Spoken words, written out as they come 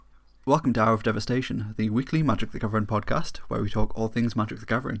Welcome to Hour of Devastation, the weekly Magic the Gathering podcast, where we talk all things Magic the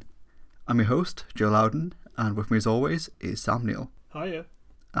Gathering. I'm your host, Joe Loudon, and with me as always is Sam Neill. Hiya.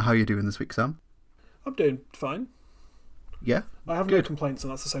 How are you doing this week, Sam? I'm doing fine. Yeah? I have no complaints,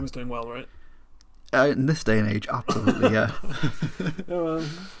 and that's the same as doing well, right? In this day and age, absolutely, yeah.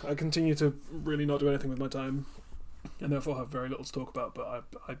 I continue to really not do anything with my time, and therefore have very little to talk about, but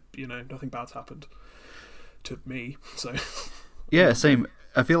I nothing bad's happened to me, so... Yeah, same.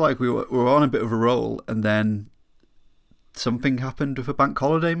 I feel like we were on a bit of a roll, and then something happened with a bank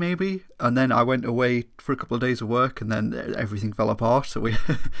holiday, maybe, and then I went away for a couple of days of work, and then everything fell apart, so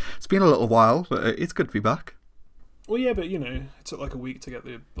it's been a little while, but it's good to be back. Well, yeah, but, it took like a week to get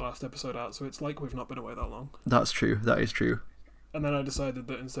the last episode out, so it's like we've not been away that long. That's true, that is true. And then I decided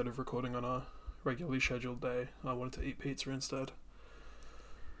that instead of recording on our regularly scheduled day, I wanted to eat pizza instead.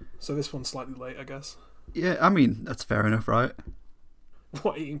 So this one's slightly late, I guess. Yeah, I mean, that's fair enough, right?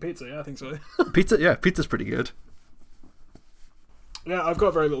 What, eating pizza? Yeah, I think so. Pizza's pretty good. Yeah, I've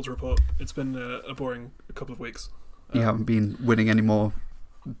got very little to report. It's been a boring couple of weeks. You haven't been winning any more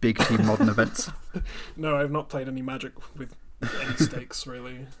big team modern events? No, I've not played any Magic with any stakes,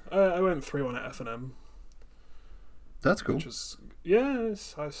 really. I went 3-1 at F&M. That's cool. Which was,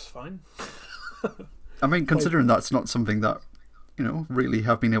 it's fine. I mean, considering that's not something that, really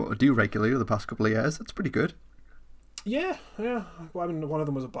have been able to do regularly over the past couple of years, that's pretty good. Yeah. Well, I mean, one of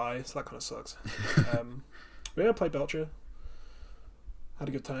them was a bye, so that kind of sucks. But yeah, I played Belcher. Had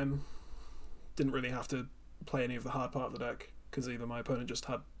a good time. Didn't really have to play any of the hard part of the deck, because either my opponent just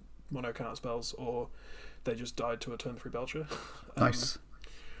had mono counter spells, or they just died to a turn 3 Belcher. Nice.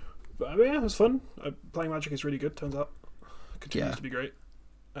 But yeah, it was fun. Playing Magic is really good, turns out. Continues to be great.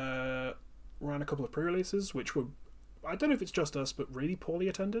 Ran a couple of pre-releases, which were, I don't know if it's just us, but really poorly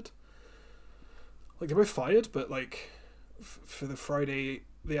attended. Like, they were fired, but like for the Friday,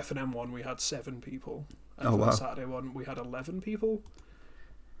 the F&M one, we had 7 people. And for the Saturday one, we had 11 people.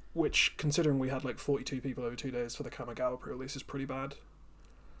 Which, considering we had like 42 people over 2 days for the Kamigawa pre-release, is pretty bad.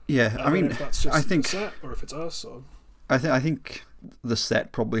 Yeah, I mean, if that's just I think the set, or if it's us, or... I think the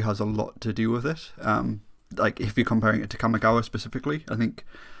set probably has a lot to do with it. Like, if you're comparing it to Kamigawa specifically, I think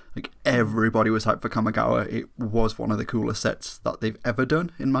like everybody was hyped for Kamigawa. It was one of the coolest sets that they've ever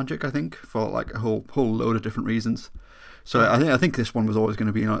done in Magic, I think, for like a whole load of different reasons. So I think this one was always going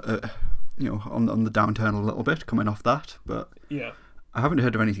to be on the downturn a little bit coming off that, but yeah, I haven't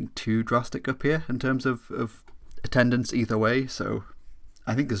heard of anything too drastic up here in terms of attendance either way. So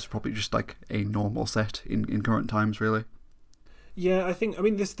I think this is probably just like a normal set in current times, really. Yeah, I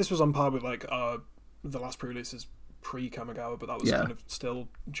mean this was on par with like the last pre-releases pre-Kamigawa, but that was kind of still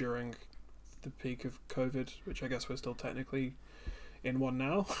during the peak of COVID, which I guess we're still technically in one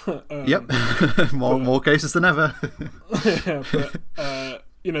now. Yep, more cases than ever. Yeah, but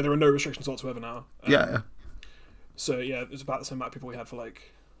there are no restrictions whatsoever now. So yeah, it was about the same amount of people we had for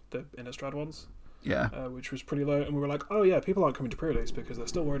like the Innistrad ones. Yeah. Which was pretty low, and we were like, oh yeah, people aren't coming to pre-release because they're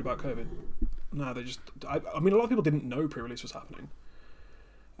still worried about COVID. No, they just... I mean, a lot of people didn't know pre-release was happening.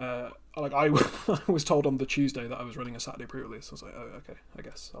 I was told on the Tuesday that I was running a Saturday pre-release. I was like, oh, okay, I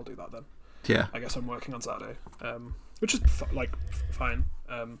guess I'll do that then. Yeah. I guess I'm working on Saturday, which is fine.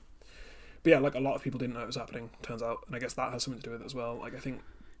 But yeah, like a lot of people didn't know it was happening, turns out, and I guess that has something to do with it as well. Like I think...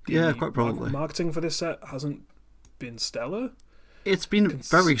 quite probably. Marketing for this set hasn't been stellar. It's been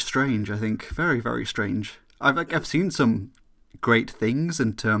very strange, I think. Very, very strange. I've seen some great things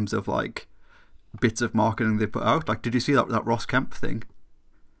in terms of like bits of marketing they put out. Like, did you see that Ross Kemp thing?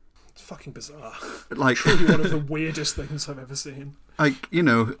 It's fucking bizarre. Like, truly one of the weirdest things I've ever seen. Like,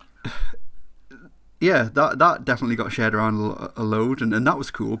 yeah, that definitely got shared around a load, and that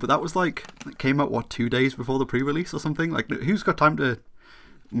was cool. But that was like, it came out 2 days before the pre-release or something. Like, who's got time to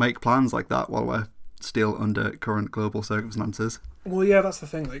make plans like that while we're still under current global circumstances? Well, yeah, that's the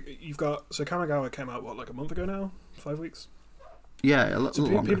thing. Like, you've got... So Kamigawa came out, like a month ago now? 5 weeks? Yeah, a little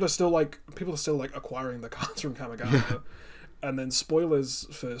longer. People are still acquiring the cards from Kamigawa. Yeah. And then spoilers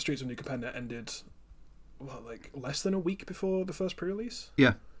for Streets of New Capenna ended, less than a week before the first pre-release?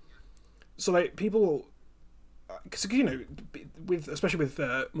 Yeah. So, like, people... Because, especially with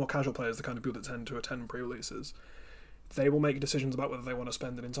more casual players, the kind of people that tend to attend pre-releases, they will make decisions about whether they want to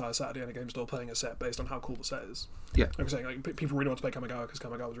spend an entire Saturday in a game store playing a set based on how cool the set is. Yeah. Like I'm saying, like, people really want to play Kamigawa because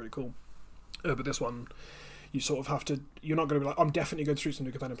Kamigawa was really cool. But this one, you sort of have to... You're not going to be like, I'm definitely going to Streets of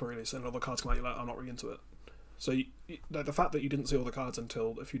New Capenna pre-release, and all the cards come out, you're like, I'm not really into it. So the fact that you didn't see all the cards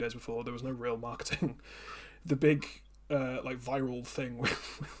until a few days before, there was no real marketing. The big viral thing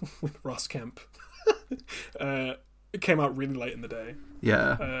with Ross Kemp it came out really late in the day.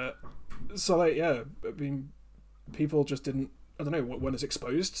 Yeah. So I mean, people just didn't I don't know, weren't as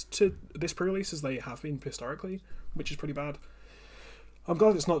exposed to this pre-release as they have been historically, which is pretty bad. I'm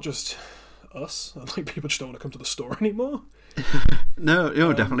glad it's not just us. Like, people just don't want to come to the store anymore.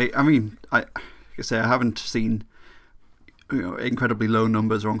 No, definitely. I mean, like I say, I haven't seen incredibly low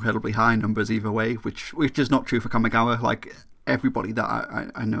numbers or incredibly high numbers either way, which is not true for Kamigawa. Like, everybody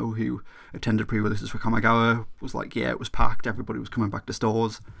that I know who attended pre-releases for Kamigawa was like, yeah, it was packed. Everybody was coming back to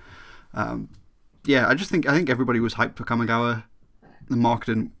stores. Yeah, I think everybody was hyped for Kamigawa. The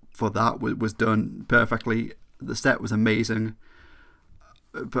marketing for that was done perfectly. The set was amazing.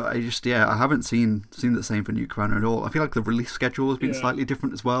 But I haven't seen the same for New Commander at all. I feel like the release schedule has been slightly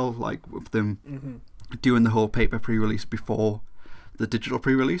different as well, like with them doing the whole paper pre-release before the digital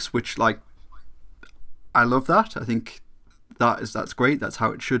pre-release, which, like, I love that. I think that's great. That's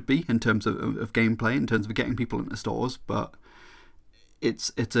how it should be in terms of gameplay, in terms of getting people into stores. But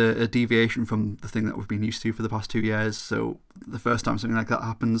it's a deviation from the thing that we've been used to for the past 2 years. So the first time something like that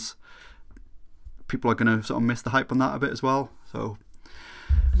happens, people are going to sort of miss the hype on that a bit as well. So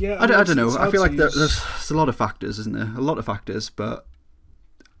yeah, I don't know. I feel like there's a lot of factors, isn't there? A lot of factors, but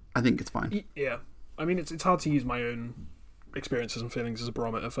I think it's fine. Yeah, I mean, it's hard to use my own experiences and feelings as a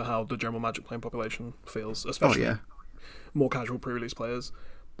barometer for how the general Magic playing population feels, especially more casual pre-release players.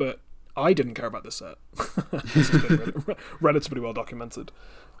 But I didn't care about this set. This has been relatively well documented.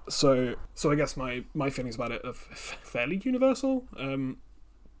 So I guess my feelings about it are fairly universal,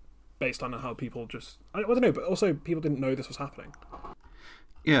 based on how people just... I don't know, but also people didn't know this was happening.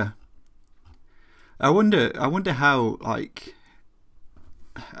 Yeah. I wonder how, like...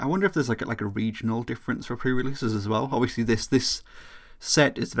 I wonder if there's like a regional difference for pre-releases as well. Obviously, this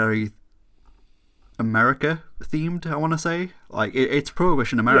set is very America themed, I want to say. Like, it's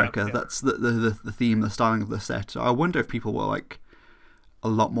Prohibition America. Yeah. That's the theme, the styling of the set. So I wonder if people were like a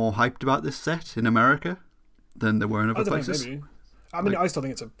lot more hyped about this set in America than they were in other places. Maybe. I mean, I still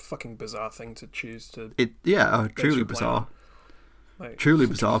think it's a fucking bizarre thing to choose to... truly bizarre. Like, truly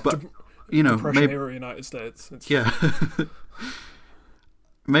bizarre, but, you know... Maybe era United States. Yeah.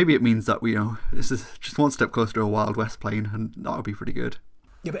 Maybe it means that, this is just one step closer to a Wild West plane, and that would be pretty good.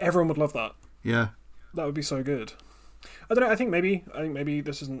 Yeah, but everyone would love that. Yeah. That would be so good. I don't know, I think maybe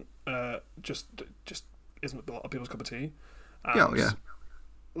this isn't just isn't a lot of people's cup of tea. And, yeah.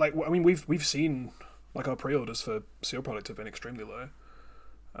 Like, I mean, we've seen, like, our pre-orders for Seal product have been extremely low.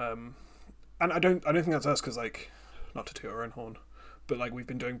 And I don't think that's us, because, like, not to toot our own horn, but, like, we've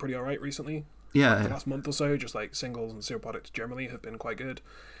been doing pretty alright recently. Yeah. Like, the last month or so, just, like, singles and Seal products generally have been quite good.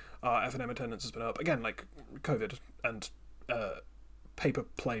 F&M attendance has been up. Again, like, COVID and paper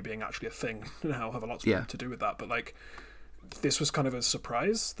play being actually a thing now have a lot to do with that. But, like, this was kind of a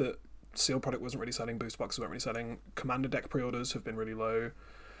surprise that Seal product wasn't really selling, boost boxes weren't really selling. Commander deck pre-orders have been really low.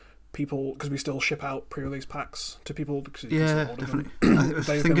 People, because we still ship out pre-release packs to people. Yeah, definitely. I was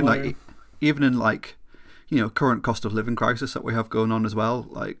thinking, like, even in, like, current cost of living crisis that we have going on as well,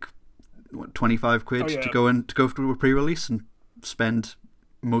 like, what, 25 quid to go through a pre-release and spend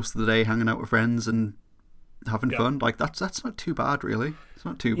most of the day hanging out with friends and having fun. Like, that's not too bad, really. It's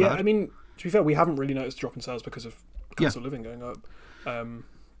not too bad. Yeah, I mean, to be fair, we haven't really noticed a drop in sales because of cost of living going up. I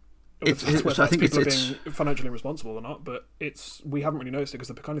think people are being financially responsible or not, but we haven't really noticed it because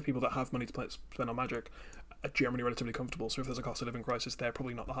the kind of people that have money to spend on Magic are generally relatively comfortable. So if there's a cost of living crisis, they're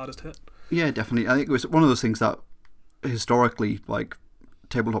probably not the hardest hit. Yeah, definitely. I think it was one of those things that historically, like,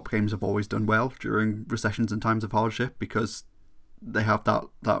 tabletop games have always done well during recessions and times of hardship because they have that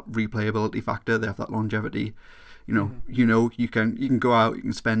replayability factor. They have that longevity. You can go out, you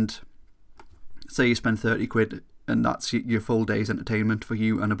can spend 30 quid. And that's your full day's entertainment for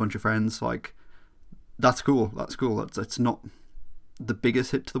you and a bunch of friends. Like, that's cool. It's not the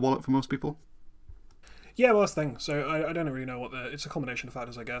biggest hit to the wallet for most people. Yeah, well, that's the thing. So I don't really know what it's a combination of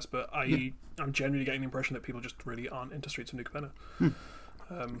factors, I guess. But I'm genuinely getting the impression that people just really aren't into Streets of New Commander,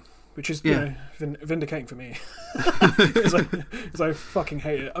 which is vindicating for me because I fucking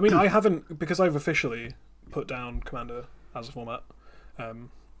hate it. I mean, I haven't, because I've officially put down Commander as a format.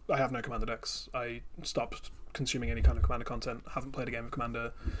 I have no Commander decks. I stopped consuming any kind of Commander content. Haven't played a game of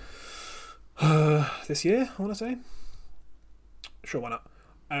Commander this year, I want to say. Sure, why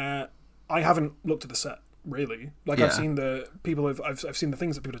not? I haven't looked at the set, really. Like, I've seen I've seen the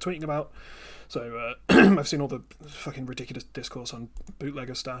things that people are tweeting about. So I've seen all the fucking ridiculous discourse on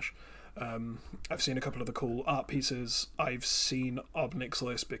Bootlegger Stash. I've seen a couple of the cool art pieces. I've seen Ob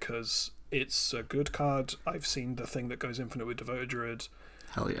Nixilis because it's a good card. I've seen the thing that goes infinite with Devoted Druid.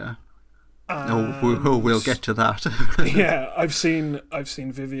 Hell yeah. We'll get to that. Yeah, I've seen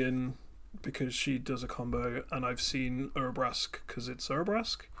Vivian because she does a combo, and I've seen Urabrask because it's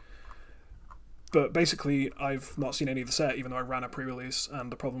Urabrask. But basically, I've not seen any of the set, even though I ran a pre-release. And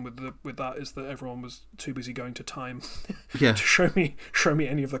the problem with that is that everyone was too busy going to Time Yeah. to show me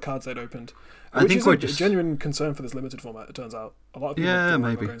any of the cards they'd opened. I Which think is we're a just genuine concern for this limited format. It turns out a lot of people don't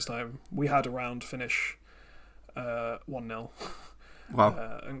maybe. going to Time. We had a round finish 1-0.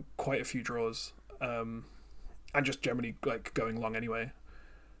 Wow. And quite a few draws, and just generally like going long anyway.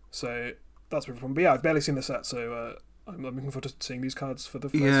 So that's the problem. But yeah, I've barely seen the set, so I'm looking forward to seeing these cards for the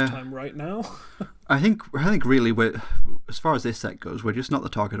first time right now. I think really we're, as far as this set goes, we're just not the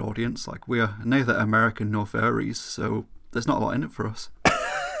target audience. Like, we are neither American nor furries, so there's not a lot in it for us.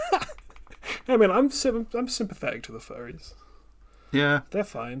 I mean, I'm sympathetic to the furries. Yeah, They're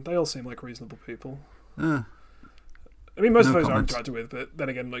fine. They all seem like reasonable people. uh, I mean, most of No those comments. I've interacted with, but then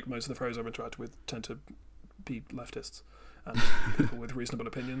again, like most of the furries I've interacted with tend to be leftists and people with reasonable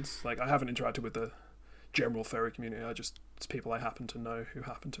opinions. Like, I haven't interacted with the general furry community. It's people I happen to know who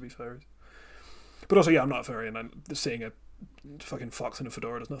happen to be furries. But also, yeah, I'm not a furry, and seeing a fucking fox in a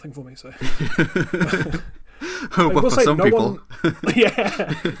fedora does nothing for me. So, oh, but for some people,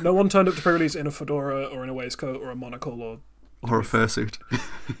 no one turned up to pre-release in a fedora or in a waistcoat or a monocle or a fursuit.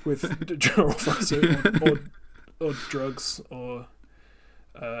 with general fursuit or drugs or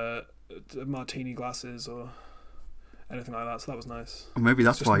martini glasses or anything like that. So that was nice. Or maybe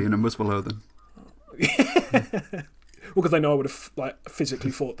that's why your numbers were low then. Well, because I know I would have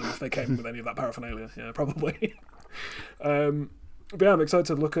physically fought them if they came with any of that paraphernalia. Yeah, probably. But yeah, I'm excited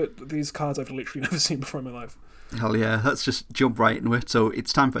to look at these cards I've literally never seen before in my life. Hell yeah, let's just jump right into it. So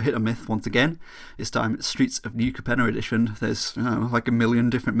it's time for Hit or Myth once again. It's time it's Streets of New Capenna edition. There's like a million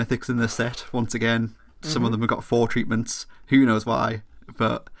different mythics in this set once again. Some of them have got 4 treatments. Who knows why?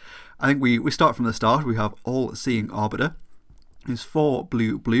 But I think we start from the start. We have All-Seeing Arbiter. It's 4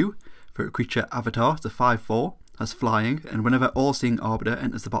 blue for a creature avatar. It's a 5/4. Has flying, and whenever All-Seeing Arbiter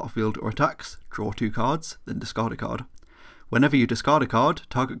enters the battlefield or attacks, draw 2 cards, then discard a card. Whenever you discard a card,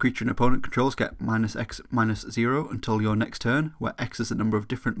 target creature an opponent controls get -X/-0 until your next turn, where X is the number of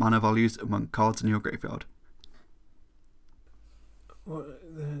different mana values among cards in your graveyard.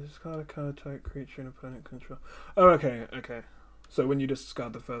 Discard a card, target creature an opponent control. Oh, okay. So when you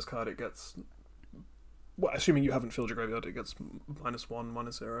discard the first card, it gets... Well, assuming you haven't filled your graveyard, it gets -1,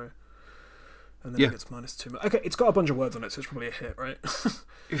 -0. And then it gets -2. Okay, it's got a bunch of words on it, so it's probably a hit, right?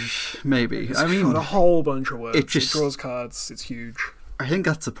 Maybe. It's got a whole bunch of words. It draws cards. It's huge. I think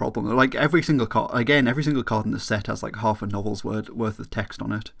that's the problem. Like, every single card in the set has like half a novel's worth of text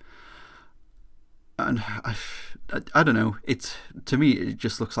on it. And I don't know. To me, it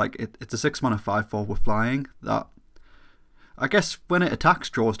just looks like it's a 6 mana 5/4 with flying. That, I guess, when it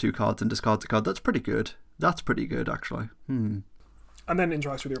attacks, draws 2 cards and discards a card. That's pretty good. That's pretty good, actually. And then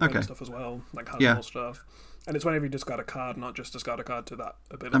interacts with your opponent stuff as well, like handball stuff. And it's whenever you discard a card, not just discard a card to that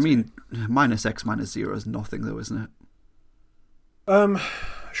ability. I mean, -X/-0 is nothing, though, isn't it?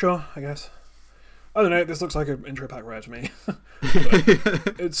 Sure, I guess. I don't know. This looks like an intro pack rare to me.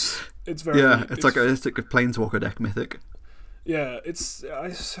 it's very it's like a Planeswalker deck mythic. Yeah, it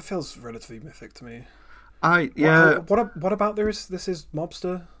feels relatively mythic to me. What about this is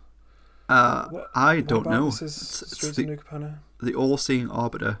Mobster? I don't know. This is Streets of New Capenna. The All-Seeing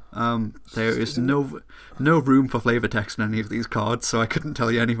Arbiter. There is no room for flavor text in any of these cards, so I couldn't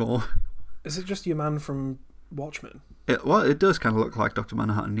tell you anymore. Is it just your man from Watchmen? It does kind of look like Dr.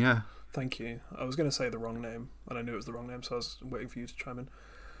 Manhattan, yeah. Thank you. I was going to say the wrong name, and I knew it was the wrong name, so I was waiting for you to chime in.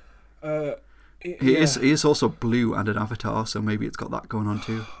 He is also blue and an avatar, so maybe it's got that going on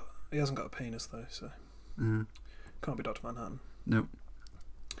too. He hasn't got a penis though, so can't be Dr. Manhattan. Nope.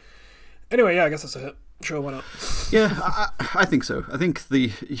 Anyway, yeah, I guess that's a hit. Sure, why not? Yeah, I think so. I think you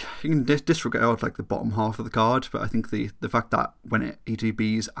can disregard like the bottom half of the card, but I think the fact that when it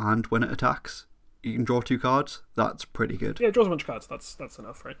ETBs and when it attacks, you can draw 2 cards. That's pretty good. Yeah, it draws a bunch of cards. That's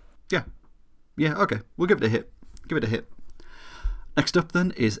enough, right? Yeah. Okay, we'll give it a hit. Next up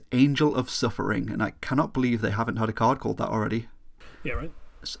then is Angel of Suffering, and I cannot believe they haven't had a card called that already. Yeah, right.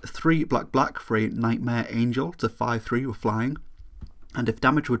 It's 3 black for a Nightmare Angel. It's a 5/3 with flying. And if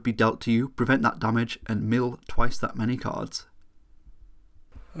damage would be dealt to you, prevent that damage and mill twice that many cards.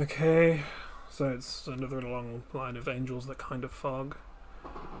 Okay, so it's another long line of angels that kind of fog.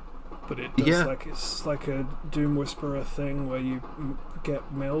 But it does it's like a Doom Whisperer thing where you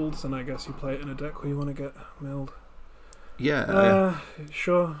get milled, and I guess you play it in a deck where you want to get milled. Yeah.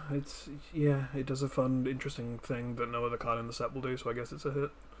 Sure. It does a fun, interesting thing that no other card in the set will do, so I guess it's a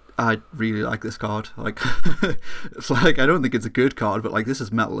hit. I really like this card. Like, it's like, I don't think it's a good card, but like, this is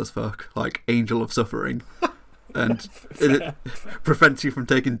metal as fuck. Like, Angel of Suffering. And it prevents you from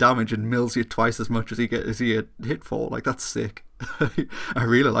taking damage and mills you twice as much as you get hit for. Like, that's sick. I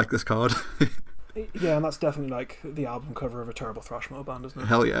really like this card. Yeah, and that's definitely like the album cover of a terrible thrash metal band, isn't it?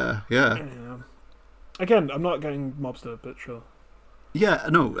 Hell yeah, yeah. Yeah. Again, I'm not getting Mobster, but sure. Yeah,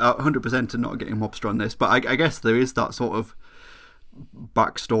 no, 100% not getting Mobster on this, but I guess there is that sort of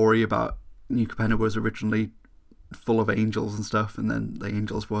backstory about New Capenna was originally full of angels and stuff, and then the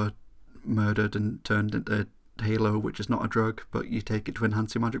angels were murdered and turned into Halo, which is not a drug, but you take it to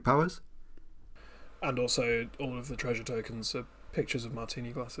enhance your magic powers. And also, all of the treasure tokens are pictures of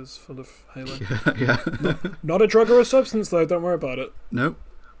martini glasses full of Halo. Yeah. Not a drug or a substance, though. Don't worry about it. No.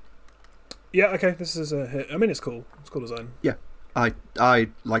 Yeah. Okay. This is a hit. I mean, it's cool. It's cool design. Yeah. I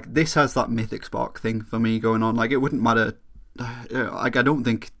like this has that Mythic Spark thing for me going on. Like it wouldn't matter. Like I don't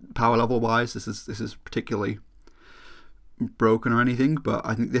think power level wise this is particularly broken or anything, but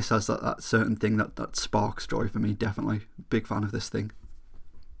I think this has that certain thing that sparks joy for me. Definitely big fan of this thing.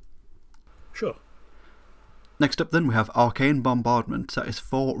 Sure. Next up then we have Arcane Bombardment. That is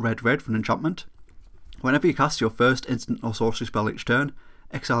 4 red for an enchantment. Whenever you cast your first instant or sorcery spell each turn,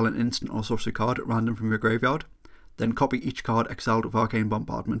 exile an instant or sorcery card at random from your graveyard. Then copy each card exiled with Arcane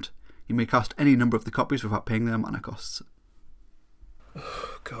Bombardment. You may cast any number of the copies without paying their mana costs.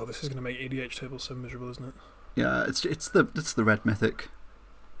 God, this is going to make EDH tables so miserable, isn't it? Yeah, it's the red mythic.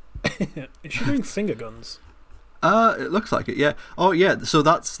 Is she doing finger guns? It looks like it. Yeah. Oh yeah. So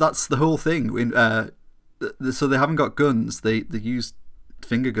that's the whole thing. So they haven't got guns. They use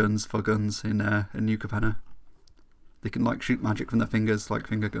finger guns for guns in New Capenna. They can like shoot magic from their fingers like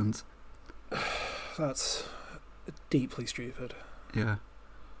finger guns. That's deeply stupid. Yeah.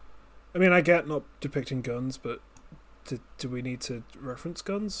 I mean, I get not depicting guns, but do we need to reference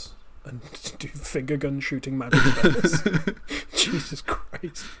guns and do finger gun shooting magic spells? Jesus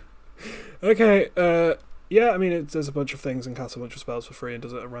Christ. Okay. Yeah, I mean, it does a bunch of things and casts a bunch of spells for free and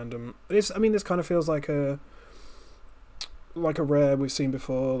does it at random. This kind of feels like a rare we've seen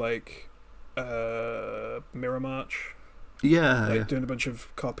before, like Mirror March. Yeah. Doing a bunch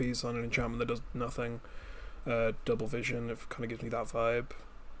of copies on an enchantment that does nothing. Double Vision, it kind of gives me that vibe.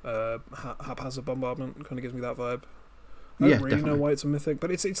 Haphazard Bombardment kind of gives me that vibe. I don't really know why it's a mythic, but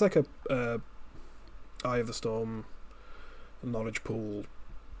it's like a Eye of the Storm, Knowledge Pool,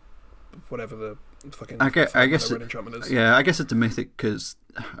 whatever the fucking I guess red enchantment is. Yeah, I guess it's a mythic because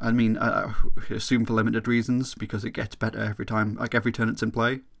I mean I assume for limited reasons because it gets better every time, like every turn it's in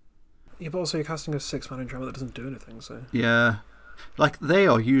play. Yeah, but also you're casting a 6-mana enchantment that doesn't do anything. So yeah, like they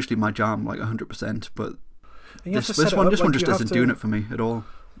are usually my jam, like 100%. But this one just isn't doing it for me at all.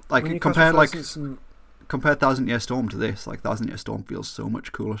 Like compare 1000 Year Storm to this. Like 1000 Year Storm feels so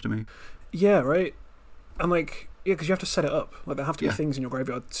much cooler to me. Yeah, right. And like, yeah, because you have to set it up. Like there have to be things in your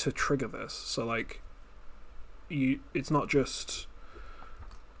graveyard to trigger this. So like, it's not just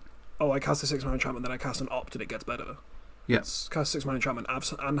I cast a 6-mana enchantment, then I cast an opt and it gets better. Yeah. It's cast a 6-mana enchantment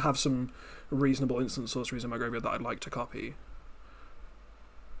and have some reasonable instant sorceries in my graveyard that I'd like to copy.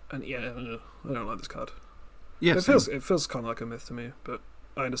 And yeah, I don't like this card. Yeah, it feels kind of like a myth to me, but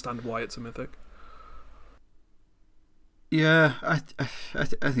I understand why it's a mythic. Yeah, I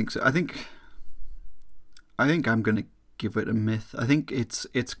think so. I think I'm gonna give it a myth. I think it's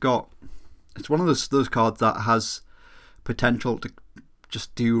one of those cards that has potential to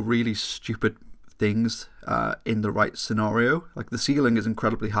just do really stupid things in the right scenario. Like the ceiling is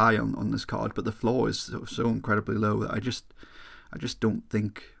incredibly high on this card, but the floor is so incredibly low that I just don't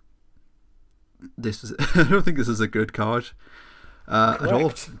think this is. I don't think this is a good card at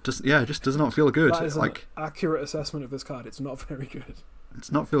all. Just does not feel good. That is like an accurate assessment of this card. It's not very good.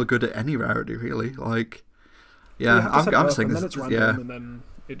 It's not feel good at any rarity, really. Like, yeah, I'm saying this. It's random, and then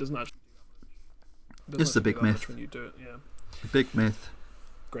it doesn't actually. This is a big myth. When you do it, yeah. Big myth.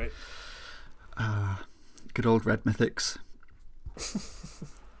 Great. Good old red mythics.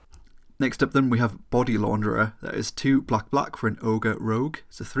 Next up then we have Body Launderer. That is 2 black for an Ogre Rogue.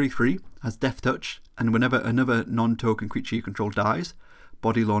 It's a 3/3, has Death Touch, and whenever another non-token creature you control dies,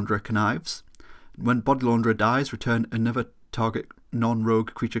 Body Launderer connives. When Body Launderer dies, return another target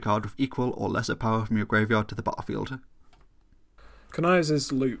non-rogue creature card with equal or lesser power from your graveyard to the battlefield. Connives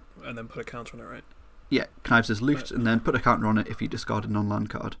is loot, and then put a counter on it, right? Yeah, Connives is loot, and then put a counter on it if you discard a non-land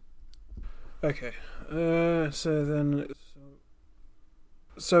card. Okay,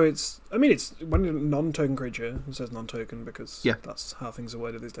 So it's when a non-token creature, it says non-token because that's how things are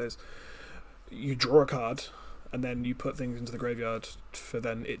worded these days. You draw a card, and then you put things into the graveyard for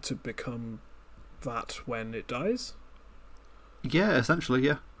then it to become that when it dies. Yeah, essentially,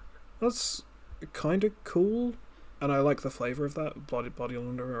 yeah. That's kind of cool, and I like the flavour of that. Body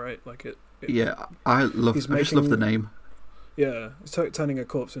Launderer, right? Like it. Yeah, I just love the name. Yeah, it's turning a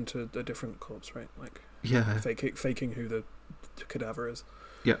corpse into a different corpse, right? Like yeah, faking who the cadaver is.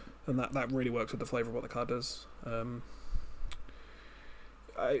 Yeah. And that really works with the flavour of what the card does.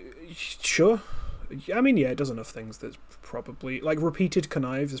 Sure. I mean, yeah, it does enough things that's probably... Like, repeated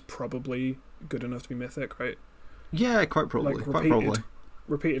connive is probably good enough to be mythic, right? Yeah, quite probably. Like, quite probably.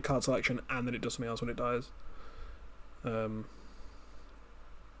 Repeated card selection, and then it does something else when it dies.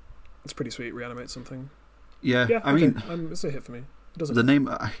 It's pretty sweet. Reanimate something. Yeah, I okay. mean... It's a hit for me. It doesn't the name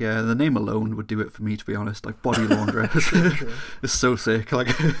alone would do it for me, to be honest. Like, Body Launderer. Sure. It's so sick. Like,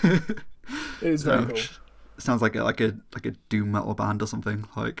 it is very cool. It sounds like a doom metal band or something.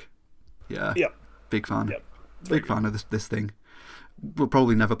 Like, yeah. Yeah. Big fan. Yep. Big fan of this thing. We'll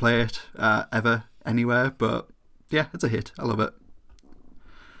probably never play it ever anywhere, but yeah, it's a hit. I love it.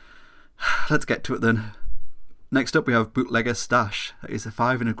 Let's get to it then. Next up we have Bootlegger's Stash. That is a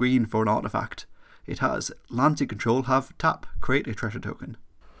 5 and a green for an artifact. It has lands you control have tap, create a treasure token.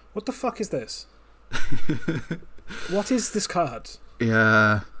 What the fuck is this? What is this card?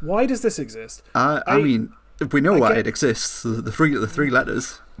 Yeah. Why does this exist? I mean, we know why it exists. The three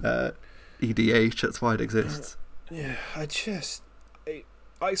letters. EDH, that's why it exists. Yeah,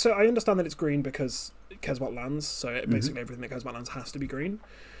 so I understand that it's green because it cares about lands, so basically everything that cares about lands has to be green.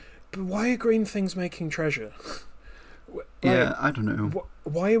 But why are green things making treasure? Yeah, I don't know.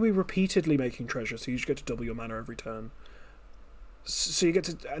 Why are we repeatedly making treasure so you just get to double your mana every turn? So you get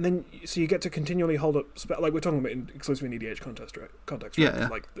to continually hold up... Like, we're talking about exclusively in EDH context, right? Yeah.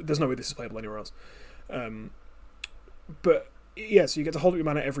 Like, there's no way this is playable anywhere else. But... Yeah, so you get to hold up your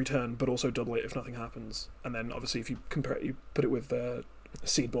mana every turn, but also double it if nothing happens. And then, obviously, if you put it with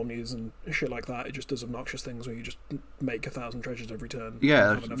Seedborn Muse and shit like that, it just does obnoxious things where you just make 1,000 treasures every turn.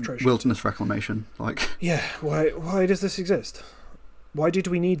 Yeah, Wilderness Reclamation. Like. Yeah, why does this exist? Why did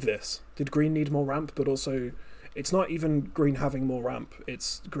we need this? Did green need more ramp, but also... It's not even green having more ramp,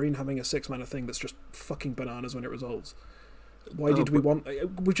 it's green having a 6 mana thing that's just fucking bananas when it resolves. Why did we want...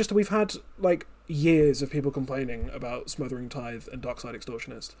 We've had, like, years of people complaining about Smothering Tithe and Dockside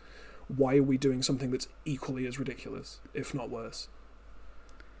Extortionist. Why are we doing something that's equally as ridiculous, if not worse?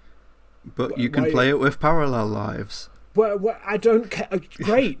 But you can play it with Parallel Lives. Well, I don't care.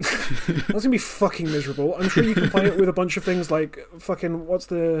 Great. That's going to be fucking miserable. I'm sure you can play it with a bunch of things like fucking... What's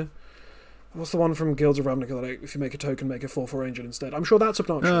the one from Guilds of Ravnica? Like, if you make a token, make a 4/4 Angel instead. I'm sure that's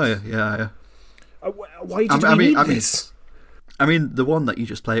obnoxious. Oh, yeah. Why did we need this? I mean, the one that you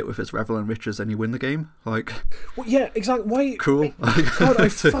just play it with is Revel and Riches and you win the game. Like, well, yeah, exactly. Why? Cool. God, I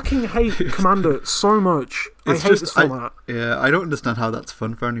fucking hate Commander so much. I hate this format. I don't understand how that's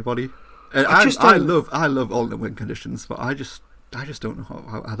fun for anybody. I love all the win conditions, but I just don't know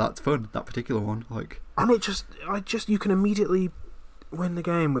how that's fun. That particular one, like, and you can immediately win the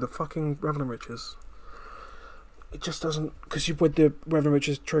game with a fucking Revel and Riches. It just doesn't, because you put the Revel and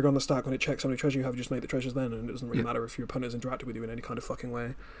Riches trigger on the stack when it checks how many treasure you have, just make the treasures then, and it doesn't really matter if your opponent has interacted with you in any kind of fucking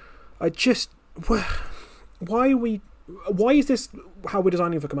way. Why is this how we're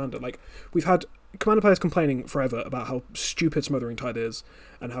designing for Commander? Like, we've had Commander players complaining forever about how stupid Smothering Tithe is,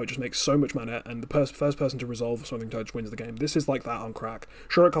 and how it just makes so much mana, and the first person to resolve Smothering Tithe wins the game. This is like that on crack.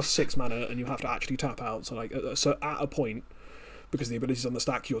 Sure, it costs 6 mana, and you have to actually tap out, so like, so at a point, because the ability's on the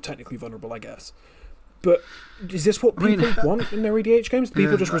stack, you're technically vulnerable, I guess. But is this what people want in their EDH games? Do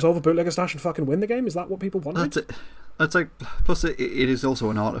people just resolve a Bootlegger Stash and fucking win the game? Is that what people want? That's it. That's like, plus it is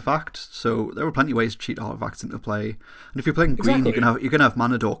also an artifact, so there are plenty of ways to cheat artifacts into play. And if you're playing green, you can have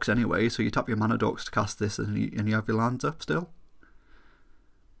mana dorks anyway. So you tap your mana dorks to cast this, and you have your lands up still.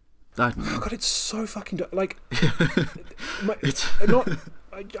 I don't know. Oh God, it's so fucking like.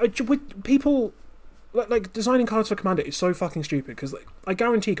 People like designing cards for Commander is so fucking stupid because like, I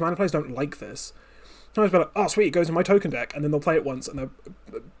guarantee Commander players don't like this. Sometimes they're like, oh sweet, it goes in my token deck, and then they'll play it once, and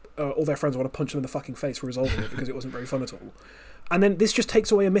all their friends want to punch them in the fucking face for resolving it because it wasn't very fun at all. And then this just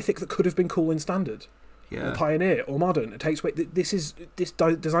takes away a mythic that could have been cool in Standard, or Pioneer, or Modern. It takes away. This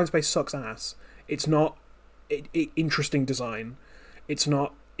design space sucks ass. It's not interesting design. It's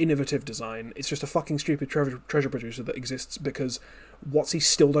not innovative design. It's just a fucking stupid treasure producer that exists because WotC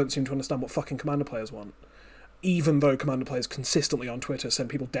still don't seem to understand what fucking Commander players want. Even though Commander players consistently on Twitter send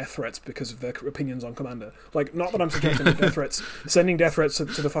people death threats because of their opinions on Commander. Like, not that I'm suggesting that sending death threats to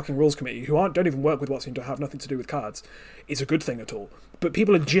the fucking rules committee, who don't even work with WotC and have nothing to do with cards, is a good thing at all. But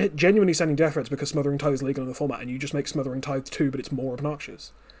people are genuinely sending death threats because Smothering Tithe is legal in the format, and you just make Smothering Tithe 2, but it's more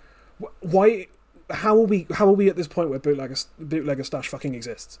obnoxious. Why? How are we at this point where Bootlegger Stash fucking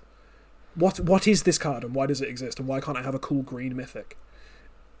exists? What is this card, and why does it exist, and why can't I have a cool green mythic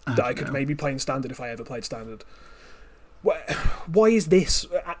that I could maybe play in Standard if I ever played Standard? Why is this?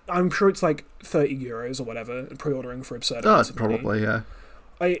 I'm sure it's like €30 or whatever, pre-ordering for absurd amounts of money. Probably, yeah.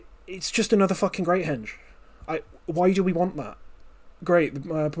 It's just another fucking Great Henge. Why do we want that? great.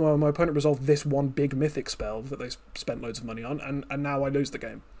 My opponent resolved this one big mythic spell that they spent loads of money on, and now I lose the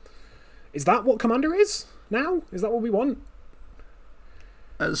game. Is that what Commander is now? Is that what we want?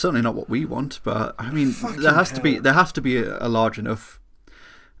 Certainly not what we want, but I mean, Fucking there has to be a large enough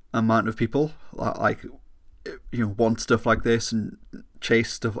amount of people like want stuff like this and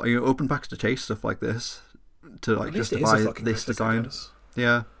chase stuff. Open packs to chase stuff like this to like justify this design.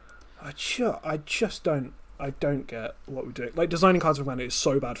 Yeah, I just don't get what we're doing. Like, designing cards for Commander is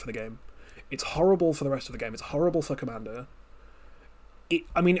so bad for the game. It's horrible for the rest of the game. It's horrible for Commander.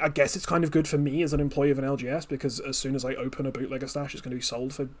 I mean, I guess it's kind of good for me as an employee of an LGS, because as soon as I open a bootlegger stash, it's going to be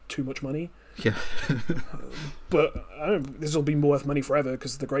sold for too much money. Yeah. But this will be worth money forever,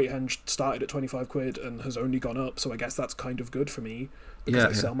 because the Great Henge started at 25 quid and has only gone up, so I guess that's kind of good for me, because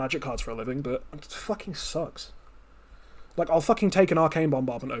I sell Magic cards for a living, but it fucking sucks. Like, I'll fucking take an Arcane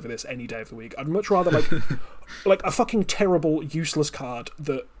Bombardment over this any day of the week. I'd much rather, like a fucking terrible, useless card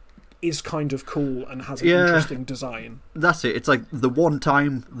that is kind of cool and has an interesting design. That's it. It's like the one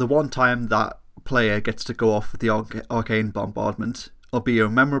time that player gets to go off with the Arcane Bombardment, it'll be a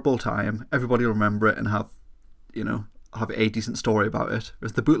memorable time. Everybody will remember it and have a decent story about it.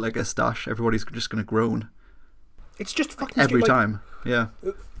 With the bootlegger stash, everybody's just going to groan. It's just fucking every time. Yeah.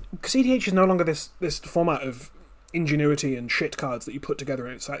 CDH is no longer this format of ingenuity and shit cards that you put together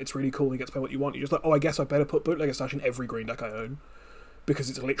and it's really cool and you get to play what you want. You're just like, I guess I better put bootlegger stash in every green deck I own, because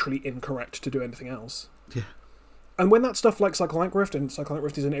it's literally incorrect to do anything else. Yeah. And when that stuff like Cyclonic Rift, and Cyclonic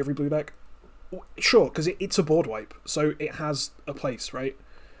Rift is in every blue deck, sure, because it's a board wipe, so it has a place, right?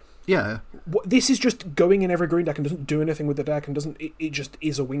 Yeah. This is just going in every green deck and doesn't do anything with the deck, and it just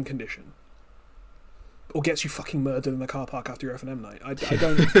is a win condition. Or gets you fucking murdered in the car park after your F&M night. I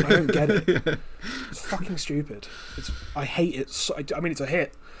don't get it. It's fucking stupid. I hate it. I mean, it's a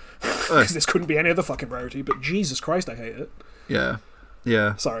hit, because this couldn't be any other fucking rarity, but Jesus Christ, I hate it. Yeah.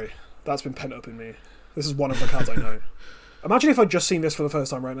 Yeah. Sorry, that's been pent up in me. This is one of the cards I know. Imagine if I'd just seen this for the first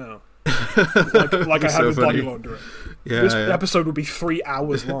time right now. Like I had with Body Launderer. Yeah, this episode would be 3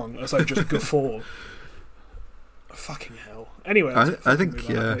 hours long as I just guffaw. Fucking hell. Anyway, I think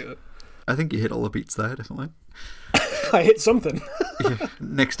you hit all the beats there, definitely. I hit something.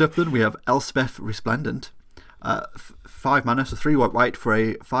 Next up, then, we have Elspeth Resplendent. 5 mana, so 3 white for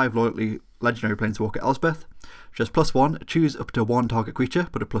a 5 loyalty legendary planeswalker Elspeth. She has +1, choose up to 1 target creature,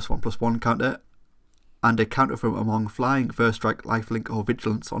 put a +1/+1 counter, and a counter from among Flying, First Strike, Lifelink, or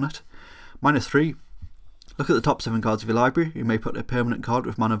Vigilance on it. -3, look at the top 7 cards of your library. You may put a permanent card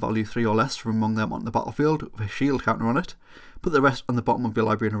with mana value 3 or less from among them on the battlefield with a shield counter on it. Put the rest on the bottom of your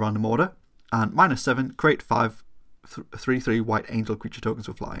library in a random order. And -7, create 5 3/3 white angel creature tokens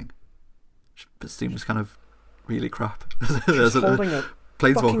with flying. Which seems kind of really crap. She's holding a fucking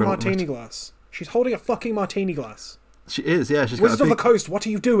Planeswalker martini glass. She's holding a fucking martini glass. She is, yeah. She's Wizards got of the Coast, what are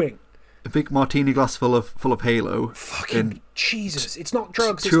you doing? a big martini glass full of Halo. Fucking Jesus! It's not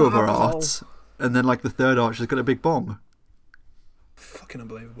drugs. Two it's of not her alcohol. arts, and then like the third art, she's got a big bomb. Fucking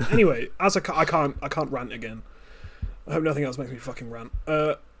unbelievable. Anyway, I can't rant again. I hope nothing else makes me fucking rant.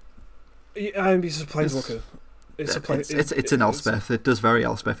 It's a Planeswalker. It's an Elspeth. It does very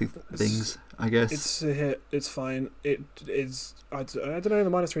Elspethy things, I guess. It's a hit. It's fine. It is. I don't know. The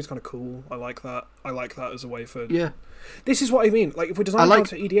 -3 is kind of cool. I like that. I like that as a way for. Yeah. This is what I mean. Like, if we're designing cards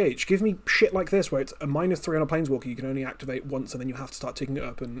for EDH, give me shit like this, where it's a -3 on a Planeswalker you can only activate once, and then you have to start ticking it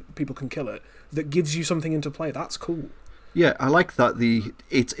up, and people can kill it. That gives you something into play. That's cool. Yeah, I like that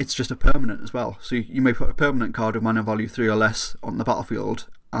it's just a permanent as well. So you may put a permanent card with mana value 3 or less on the battlefield,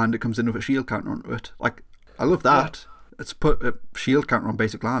 and it comes in with a shield counter onto it. Like, I love that. Yeah. Let's put a shield counter on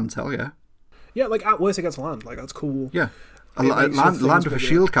basic lands, hell yeah. Yeah, like, at worst it gets land. Like, that's cool. Yeah. Land with a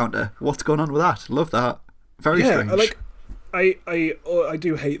shield counter. What's going on with that? Love that. Very strange. I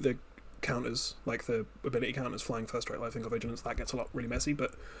do hate the counters, like the ability counters, Flying, First Strike, Lifelink, or Vigilance. That gets a lot really messy,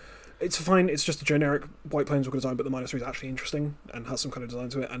 but it's fine. It's just a generic white Planeswalker design, but the -3 is actually interesting and has some kind of design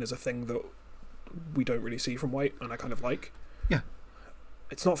to it, and is a thing that we don't really see from white, and I kind of like. Yeah.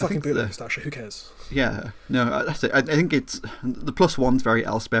 It's not fucking bootlegger stash, who cares? Yeah, no, that's it. I think it's the +1's very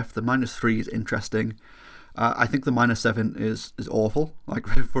Elspeth. The -3 is interesting. I think the -7 is awful. Like,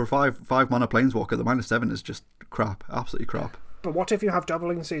 for a 5 mana Planeswalker, the -7 is just crap, absolutely crap. But what if you have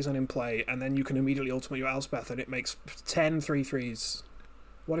Doubling Season in play, and then you can immediately ultimate your Elspeth, and it makes 10 3/3s?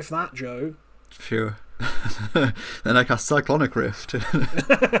 What if that, Joe? Sure. Then I cast Cyclonic Rift.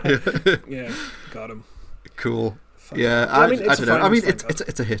 Yeah, got him. Cool. Yeah, I don't know. I mean,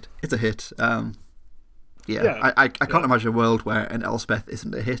 it's a hit. It's a hit. I can't imagine a world where an Elspeth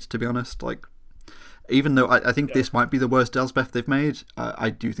isn't a hit, to be honest. Like, even though I think this might be the worst Elspeth they've made,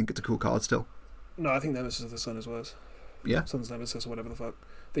 I do think it's a cool card still. No, I think Nemesis of the Sun is worse. Yeah. Sun's Nemesis or whatever the fuck.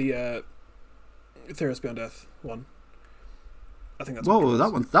 The Theros Beyond Death one. I think that's. Whoa,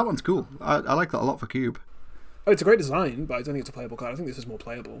 that one's cool. I like that a lot for Cube. Oh, it's a great design, but I don't think it's a playable card. I think this is more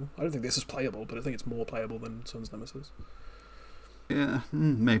playable. I don't think this is playable, but I think it's more playable than Sun's Nemesis. Yeah,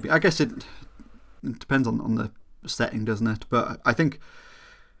 maybe. I guess it depends on the setting, doesn't it? But I think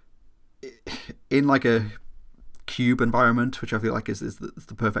in like a Cube environment, which I feel like is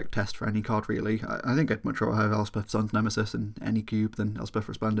the perfect test for any card, really. I think I'd much rather have Elspeth Sun's Nemesis in any Cube than Elspeth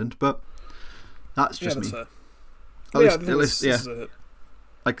Resplendent, but that's just me. Fair. At least,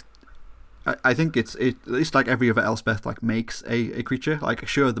 like, I think it's at least like every other Elspeth like makes a creature. Like,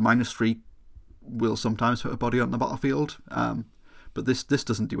 sure, the -3 will sometimes put a body on the battlefield, but this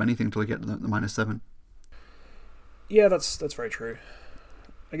doesn't do anything till you get to the -7. Yeah, that's very true.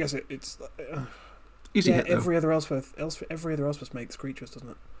 I guess it's easy hit, every other Elspeth makes creatures, doesn't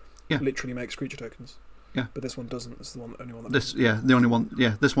it? Yeah, literally makes creature tokens. Yeah, but this one doesn't. It's the only one that. The only one.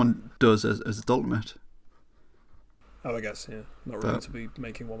 Yeah, this one does as its ultimate. Oh, I guess, yeah. Not really to be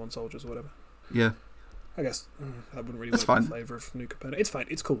making 1/1 soldiers or whatever. Yeah. I guess that wouldn't really work in the flavour of new component. It's fine.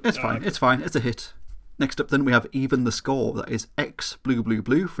 It's cool. It's fine. It's fine. It's a hit. Next up, then, we have Even the Score. That is X blue blue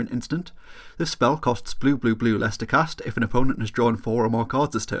blue for an instant. This spell costs blue blue blue less to cast if an opponent has drawn 4 or more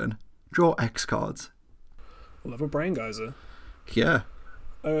cards this turn. Draw X cards. We'll have a Brain Geyser. Yeah.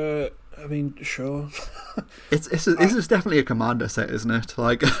 I mean, sure. This is definitely a commander set, isn't it?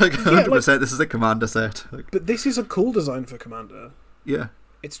 Like 100%, this is a commander set. But this is a cool design for commander. Yeah.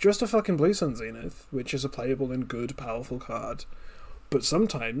 It's just a fucking Blue Sun Zenith, which is a playable and good, powerful card. But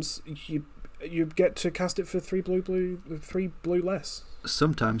sometimes you get to cast it for 3 blue less.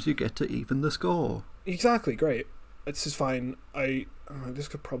 Sometimes you get to even the score. Exactly, great. This is fine. This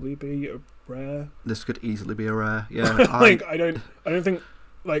could probably be a rare. This could easily be a rare. Yeah. I don't think.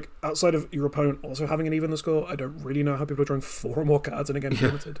 Like, outside of your opponent also having an even the score, I don't really know how people are drawing 4 or more cards in a game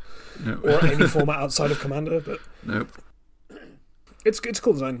limited. No. Or any format outside of Commander, but nope. It's a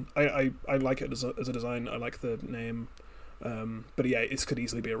cool design. I like it as a design. I like the name. But yeah, it could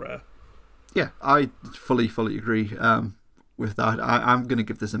easily be a rare. Yeah, I fully agree with that. I'm going to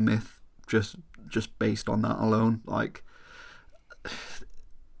give this a myth just based on that alone. Like,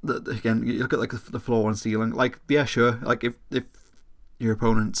 again, you look at like the floor and ceiling. Like, yeah, sure. Like, if your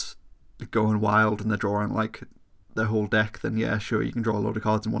opponent's going wild and they're drawing like their whole deck, then yeah, sure, you can draw a load of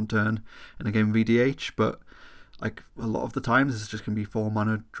cards in one turn in a game of VDH, but like a lot of the times this is just going to be 4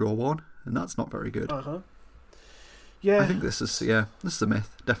 mana, draw 1, and that's not very good. Yeah. I think this is a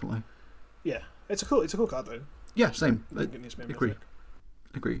myth, definitely. Yeah. It's a cool card though. Yeah, same.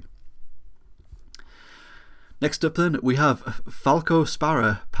 Agreed. Next up, then, we have Falco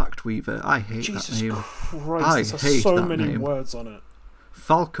Sparrow Pact Weaver. I hate Jesus that name. Christ, there's so many words on it.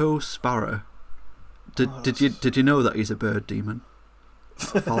 Falco Sparrow. Did you know that he's a bird demon?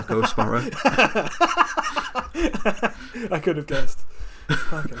 Falco Sparrow. I could have guessed.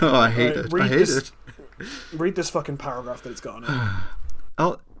 I hate it. Read this fucking paragraph that it's got on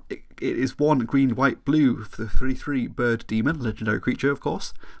it. It is 1 green, white, blue for the 3/3 bird demon, legendary creature, of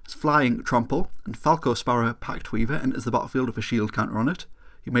course. It's flying trample, and Falco Sparrow Pact Weaver enters the battlefield with a shield counter on it.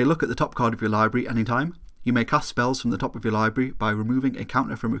 You may look at the top card of your library anytime. You may cast spells from the top of your library by removing a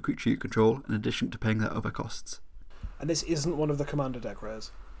counter from a creature you control, in addition to paying their other costs. And this isn't one of the Commander deck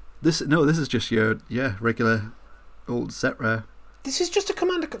rares? This is just your regular old set rare. This is just a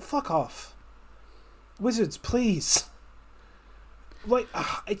Commander... Fuck off. Wizards, please. Like,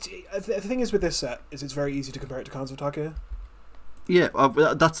 the thing is with this set is it's very easy to compare it to Khans of Tarkir. Yeah,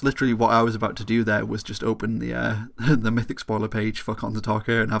 that's literally what I was about to do there, was just open the the Mythic spoiler page for Khans of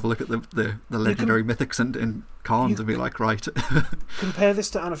Tarkir and have a look at the legendary Mythics in Khans and be like, right. Compare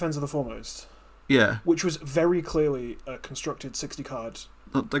this to Anafenza the Foremost. Yeah. Which was very clearly a constructed 60-card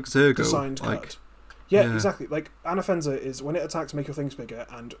like Zergo, designed card. Yeah, exactly. Like, Anafenza is, when it attacks, make your things bigger,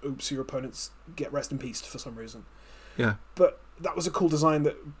 and oops, your opponents get rest in peace for some reason. Yeah. But that was a cool design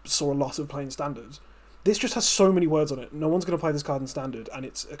that saw a lot of playing Standard. This just has so many words on it. No one's going to play this card in Standard, and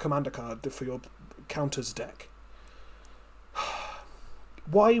it's a commander card for your counters deck.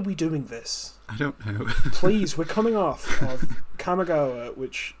 Why are we doing this? I don't know. Please, we're coming off of Kamigawa,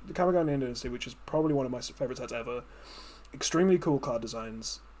 the Kamigawa Ninja Dynasty, which is probably one of my favourite sets ever. Extremely cool card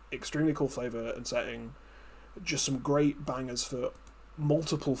designs, extremely cool flavour and setting, just some great bangers for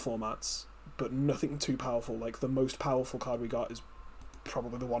multiple formats, but nothing too powerful. Like, the most powerful card we got is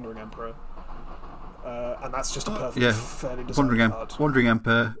probably the Wandering Emperor. And that's just a perfect, fairly designed card. Wandering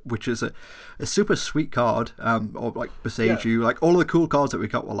Emperor, which is a super sweet card, or like Beseiju, like all of the cool cards that we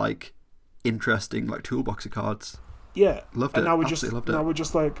got were like interesting, like toolboxy cards. Yeah, Loved and it. now we're Absolutely loved it. now we're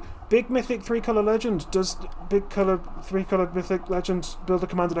just like big mythic 3-color legend. Does big color 3-color mythic legend build a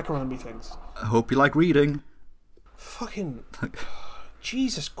commander deck around me? Things. I hope you like reading. Fucking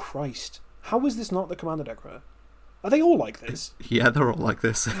Jesus Christ! How is this not the commander deck rare? Are they all like this? Yeah, they're all like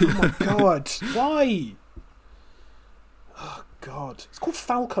this. Oh my god! Why? Oh god! It's called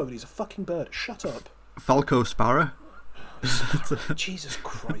Falco and he's a fucking bird. Shut up. Falco Sparrow. Jesus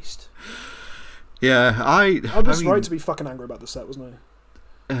Christ! Yeah, I was mean, right to be fucking angry about the set, wasn't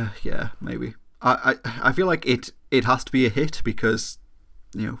I? yeah, maybe. I feel like it has to be a hit because,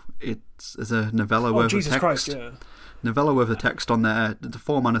 you know, it's a novella worth Jesus of text. Christ! Yeah. Novella with a text on there. The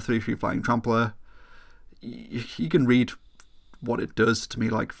 4-mana 3/3 flying trampler. You can read what it does to me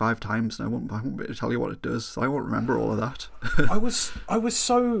like 5 times, and I won't be able to tell you what it does. So I won't remember all of that. I was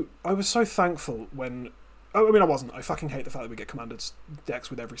so thankful when. I mean, I wasn't. I fucking hate the fact that we get commanded decks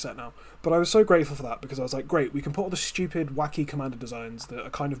with every set now. But I was so grateful for that because I was like, great, we can put all the stupid, wacky commander designs that are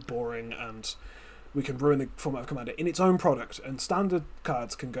kind of boring and we can ruin the format of commander in its own product. And standard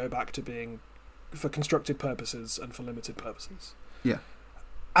cards can go back to being for constructed purposes and for limited purposes. Yeah.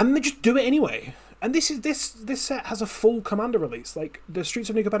 And they just do it anyway. And this set has a full commander release. Like, the Streets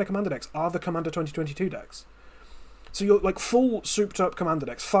of New-Capenna commander decks are the Commander 2022 decks. So you're like full souped up commander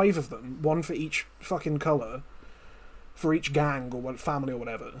decks, 5 of them, 1 for each fucking colour, for each gang or family or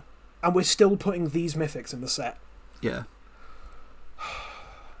whatever, and we're still putting these mythics in the set. Yeah.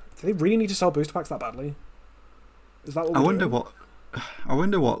 Do they really need to sell booster packs that badly? Is that what I we're wonder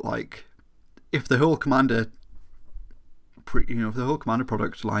doing? what like if the whole commander if the whole commander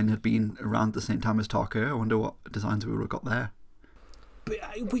product line had been around the same time as Tarkir, I wonder what designs we would have got there. But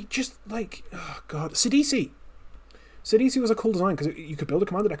we just like, oh god, Sidisi. Sidisi was a cool design because you could build a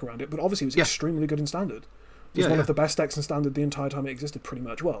commander deck around it, but obviously it was extremely good in standard. It was one of the best decks in standard the entire time it existed, pretty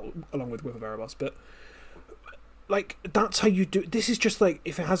much. Well, along with Whip of Erebos, but like that's how you do. This is just like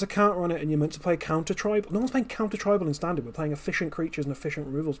if it has a counter on it and you're meant to play counter tribal. No one's playing counter tribal in standard. We're playing efficient creatures and efficient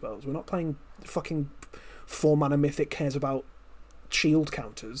removal spells. We're not playing fucking 4-mana mythic cares about shield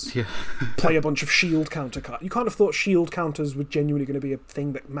counters. Yeah. Play a bunch of shield counter cards. You can't have thought shield counters were genuinely going to be a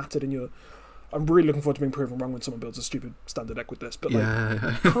thing that mattered in your. I'm really looking forward to being proven wrong when someone builds a stupid standard deck with this. But like,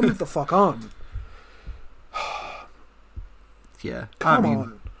 come the fuck on. Yeah. Come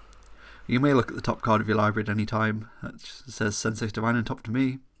on. You may look at the top card of your library at any time. It says Sensei's Divine on top to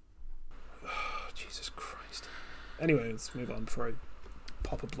me. Jesus Christ. Anyway, let's move on before I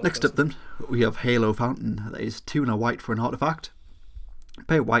pop a blood. Next up then, we have Halo Fountain. That is 2 and a white for an artifact.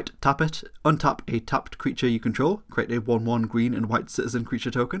 Pay white, tap it, untap a tapped creature you control, create a 1/1 green and white citizen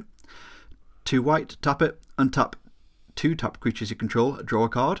creature token. 2 white, tap it, untap 2 tapped creatures you control, draw a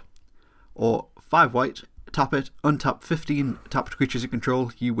card. Or 5 white, tap it, untap 15 tapped creatures you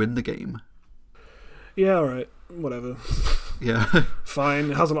control, you win the game. Yeah, alright. Whatever. Yeah. Fine.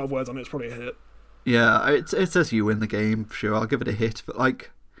 It has a lot of words on it. It's probably a hit. Yeah, it says you win the game, sure, I'll give it a hit, but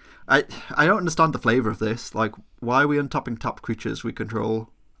like, I don't understand the flavour of this. Like, why are we untapping tapped creatures we control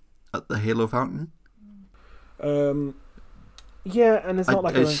at the Halo Fountain? Yeah, and it's not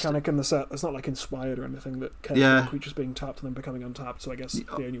like a mechanic in the set. It's not like Inspired or anything that cares about creatures being tapped and then becoming untapped, so I guess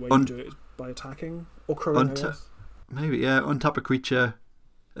the only way you do it is by attacking or crowing, I guess. Maybe, yeah, untap a creature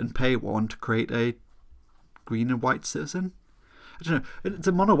and pay 1 to create a green and white citizen. I don't know. It's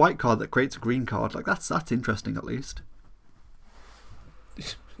a mono white card that creates a green card. Like that's interesting at least.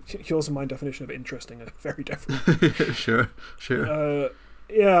 Yours and my definition of interesting are very different. Sure.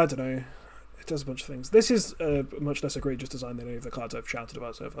 Yeah, I don't know. It does a bunch of things. This is a much less egregious design than any of the cards I've shouted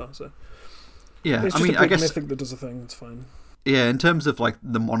about so far. So yeah, it's just a big mythic that does a thing. It's fine. Yeah, in terms of like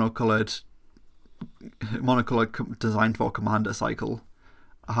the monocolored design for Commander cycle,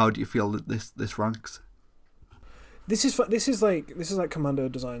 how do you feel that this ranks? This is like Commander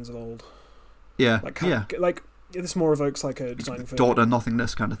designs of old. Yeah, like this more evokes like a design for Daughter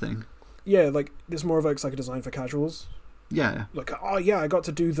Nothingness kind of thing. Yeah, like this more evokes like a design for casuals. Yeah. Like, oh yeah, I got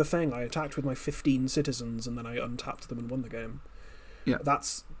to do the thing. I attacked with my 15 citizens and then I untapped them and won the game. Yeah.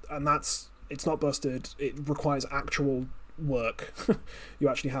 That's it's not busted. It requires actual work. You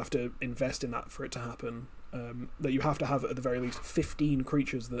actually have to invest in that for it to happen. That you have to have at the very least 15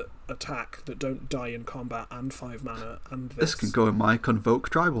 creatures that attack that don't die in combat and 5 mana and this can go in my Convoke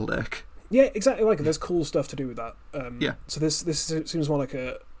tribal deck. Yeah, exactly. Like there's cool stuff to do with that. Yeah. So this seems more like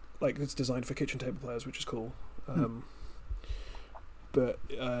it's designed for kitchen table players, which is cool. But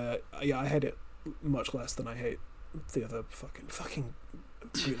yeah, I hate it much less than I hate the other fucking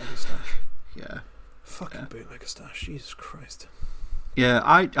bootlegger stash. Yeah. Fucking bootlegger stash. Jesus Christ. Yeah,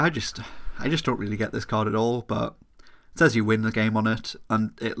 I just don't really get this card at all, but it says you win the game on it,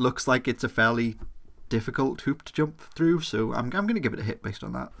 and it looks like it's a fairly difficult hoop to jump through, so I'm going to give it a hit based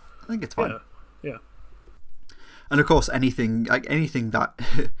on that. I think it's fine. Yeah. And of course, anything that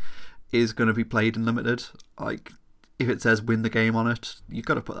is going to be played in limited, like if it says win the game on it, you've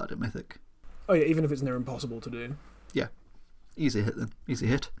got to put that in Mythic. Oh yeah, even if it's near impossible to do. Yeah, easy hit then. Easy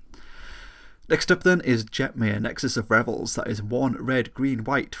hit. Next up then is Jetmir, Nexus of Revels. That is 1 red, green,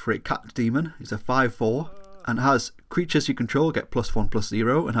 white for a cat demon. It's a 5/4 and has creatures you control get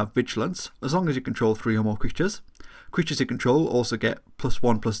 +1/+0 and have vigilance as long as you control 3 or more creatures. Creatures you control also get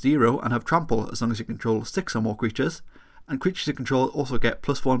 +1/+0 and have trample as long as you control 6 or more creatures. And creatures you control also get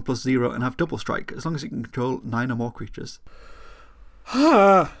 +1/+0 and have double strike as long as you can control 9 or more creatures.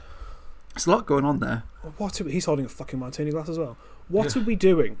 There's a lot going on there. He's holding a fucking martini glass as well. What are we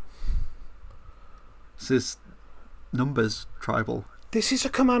doing? This is numbers tribal. This is a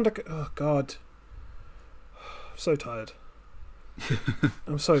commander. Oh god. I'm so tired.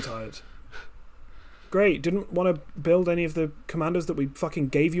 I'm so tired. Great, didn't want to build any of the commanders that we fucking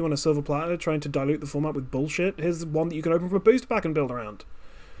gave you on a silver platter, trying to dilute the format with bullshit. Here's one that you can open from a booster pack and build around.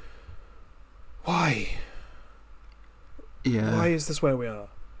 Why? Yeah. Why is this where we are?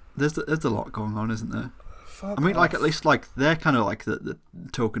 There's a lot going on, isn't there? Fuck I mean, off. like at least like they're kind of like the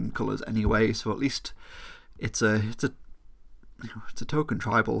token colours anyway, so at least it's a token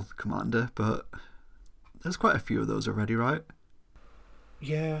tribal commander, but there's quite a few of those already, right?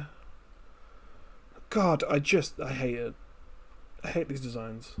 Yeah. God, I hate it. I hate these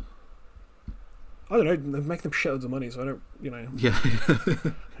designs. I don't know, they make them shitloads of money, so I don't, Yeah.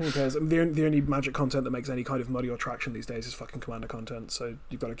 who cares? The only Magic content that makes any kind of money or traction these days is fucking Commander content, so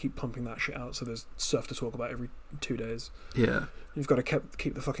you've got to keep pumping that shit out so there's stuff to talk about every 2 days. Yeah. You've got to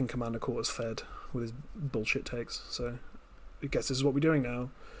keep the fucking Commander quarters fed with his bullshit takes, so I guess this is what we're doing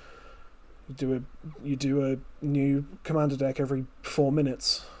now. You do a new Commander deck every 4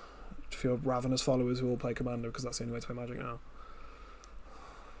 minutes for your ravenous followers who all play Commander, because that's the only way to play Magic now.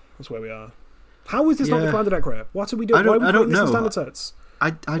 That's where we are. How is this not the Commander deck rare? What are we doing? Why are we putting this in standard sets?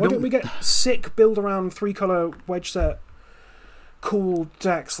 Why don't we get sick build around 3-color wedge set cool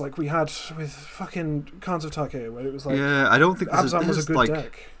decks like we had with fucking Khans of Tarkir, where it was like I don't think Abzan was a good like,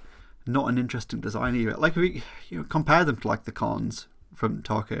 deck. Not an interesting design either. Like we compare them to like the Khans from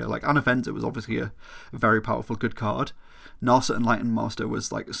Tarkir. Like Anafenza was obviously a very powerful good card. Narset Enlightened Master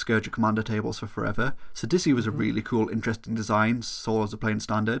was like a scourge of commander tables for forever. Sidisi was a really cool, interesting design, saw as a playing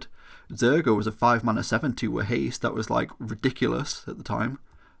standard. Zergo was a 5-mana 7/2 with haste that was like ridiculous at the time.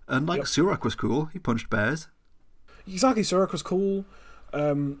 And like Surak was cool, he punched bears. Exactly, Surak was cool,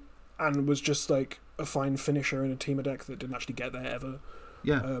 and was just like a fine finisher in a Temur deck that didn't actually get there ever.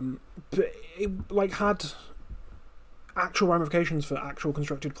 Yeah. But it like had actual ramifications for actual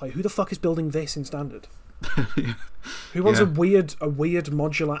constructed play. Who the fuck is building this in standard? Yeah. Who wants a weird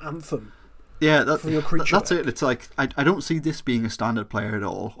modular anthem? Yeah, for your creature that's deck? it. It's like I don't see this being a standard player at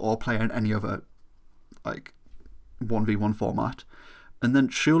all, or player in any other like 1v1 format. And then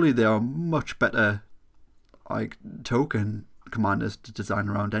surely there are much better like token commanders to design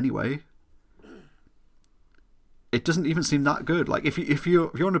around anyway. It doesn't even seem that good. Like if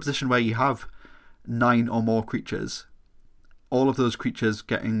you're in a position where you have 9 or more creatures, all of those creatures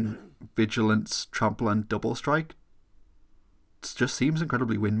getting vigilance, trample, and double strike, it just seems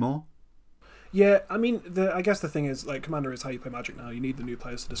incredibly win more. Yeah, I mean, I guess the thing is, like, Commander is how you play Magic now. You need the new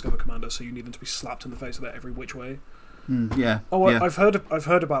players to discover Commander, so you need them to be slapped in the face with it every which way. Yeah. Oh, yeah. I've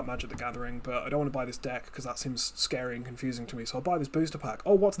heard about Magic the Gathering, but I don't want to buy this deck because that seems scary and confusing to me. So I'll buy this booster pack.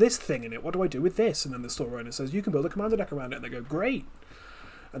 Oh, what's this thing in it? What do I do with this? And then the store owner says you can build a Commander deck around it, and they go great,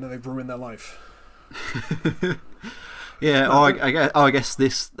 and then they ruin their life. Yeah. I guess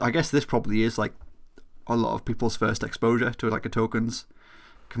this probably is like a lot of people's first exposure to like a tokens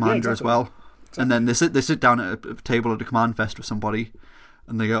commander as well. Exactly. And then they sit down at a table at a command fest with somebody,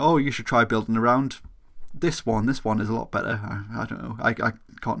 and they go, "Oh, you should try building around this one. This one is a lot better." I don't know. I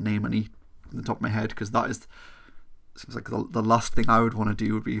can't name any on the top of my head because that seems like the last thing I would want to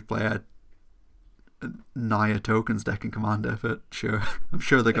do would be play a Naya tokens deck in Commander. But sure, I'm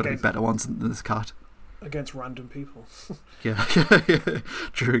sure there got to be better ones than this cat. Against random people. Yeah.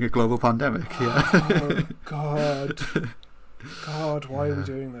 During a global pandemic. Yeah. Oh God, why are we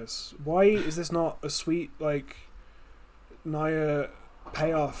doing this? Why is this not a sweet, like, Naya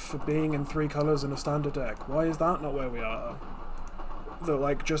payoff for being in 3 colours in a standard deck? Why is that not where we are? That,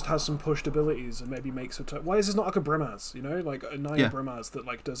 like, just has some pushed abilities and maybe makes a... Why is this not like a Brimaz, you know? Like, a Naya Brimaz that,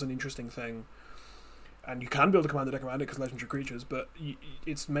 like, does an interesting thing. And you can build a commander deck around it because legendary creatures, but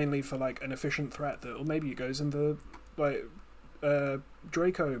it's mainly for, like, an efficient threat that... Or maybe it goes in the, like,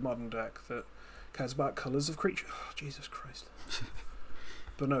 Draco modern deck that cares about colours of creatures. Oh, Jesus Christ.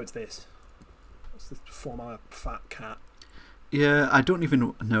 But no, it's this. the 4-mana fat cat. Yeah, I don't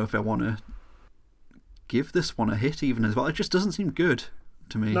even know if I want to give this one a hit even as well. It just doesn't seem good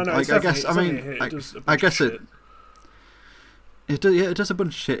to me. No, like, I guess it does a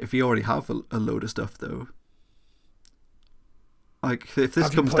bunch of shit if you already have a load of stuff though. Like if this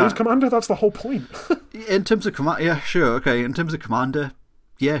comes down, Commander, that's the whole point. in terms of command, yeah, sure, okay. In terms of Commander,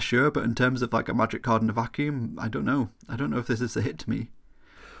 yeah, sure, but in terms of like a Magic card in a vacuum, I don't know. I don't know if this is a hit to me.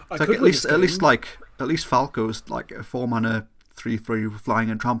 It's like at least Falco's like a 4-mana 3/3 flying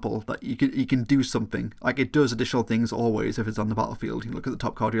and trample that you can do something. Like it does additional things always if it's on the battlefield. You look at the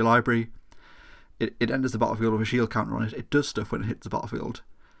top card of your library. It enters the battlefield with a shield counter on it. It does stuff when it hits the battlefield.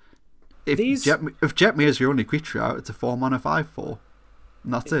 If Jetmir is your only creature out, it's a 4-mana 5/4,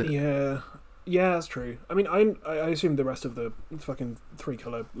 and that's it. Yeah, that's true. I mean, I assume the rest of the fucking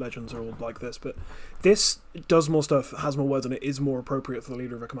 3-color legends are all like this, but this does more stuff, has more words, and it is more appropriate for the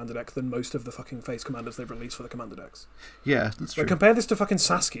leader of a commander deck than most of the fucking face commanders they've released for the commander decks. Yeah, that's true. Like, compare this to fucking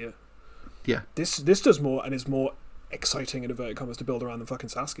Saskia. Yeah. This does more and is more exciting in inverted commas to build around than fucking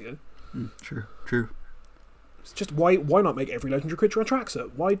Saskia. True. It's just why not make every legendary creature a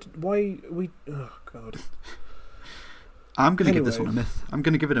Traxxas? Why we? Oh god. I'm gonna give this one a myth. I'm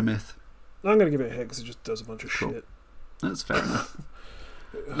gonna give it a myth. I'm gonna give it a hit because it just does a bunch of shit. That's fair enough.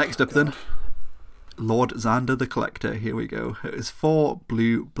 Next up then, Lord Xander the Collector. Here we go. It is 4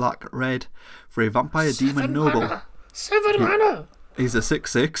 blue, black, red for a Vampire Demon Noble. 7 mana. He's a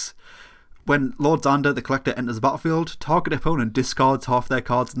 6/6. When Lord Xander the Collector enters the battlefield, target opponent discards half their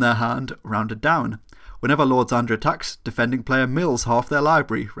cards in their hand, rounded down. Whenever Lord Xander attacks, defending player mills half their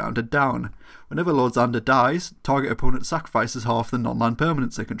library, rounded down. Whenever Lord Xander dies, target opponent sacrifices half the non-land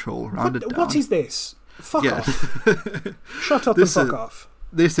permanents they control, rounded down. What is this? Fuck off. Shut up and fuck off.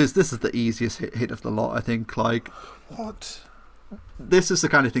 This is the easiest hit of the lot, I think. Like, what? This is the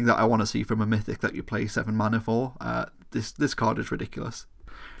kind of thing that I want to see from a mythic that you play 7 mana for. This card is ridiculous.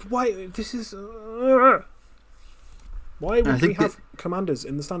 Why? This is... Why would we have commanders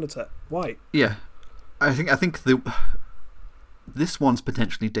in the standard set? Why? Yeah. I think this one's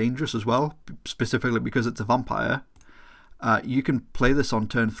potentially dangerous as well, specifically because it's a vampire. You can play this on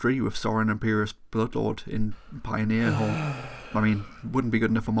turn 3 with Sorin Imperious Bloodlord in Pioneer. I mean, wouldn't be good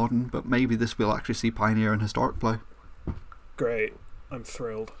enough for Modern, but maybe this will actually see Pioneer and Historic play. Great. I'm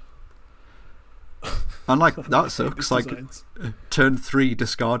thrilled. And like, that sucks. Like, turn 3,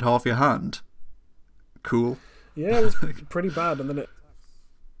 discard half your hand. Cool. Yeah, it was pretty bad, and then it...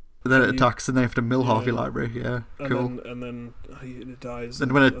 Then it attacks and they have to mill half your library. Yeah, cool. And then it dies.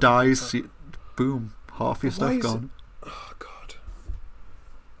 And when it dies, boom, half your stuff gone. Oh god,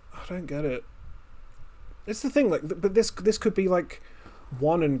 I don't get it. It's the thing, like, but this could be like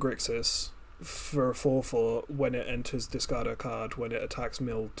 1 in Grixis for a 4/4 when it enters discard a card, when it attacks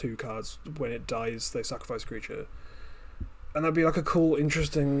mill 2 cards, when it dies they sacrifice a creature, and that'd be like a cool,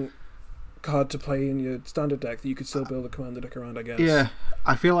 interesting card to play in your standard deck that you could still build a commander deck around, I guess. Yeah,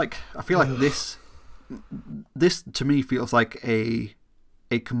 I feel like this to me feels like a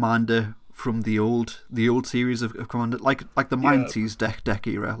commander from the old series of commander, like the Mindseas deck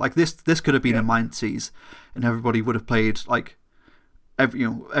era. Like this could have been a Mindseas, and everybody would have played like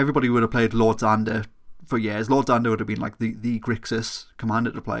everybody would have played Lord Xander for years. Lord Xander would have been like the Grixis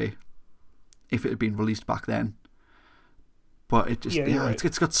commander to play if it had been released back then. But it just right.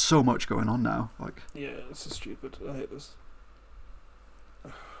 It's got so much going on now. Like, yeah, this is stupid. I hate this.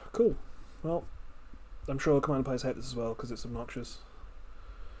 Cool. Well, I'm sure Commander players hate this as well because it's obnoxious.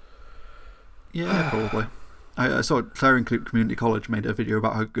 Yeah, probably. I saw Clarion Community College made a video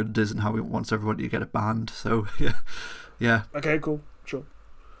about how good it is and how it wants everybody to get it banned. So yeah. Okay, cool, sure.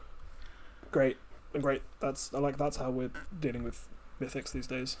 Great. That's how we're dealing with mythics these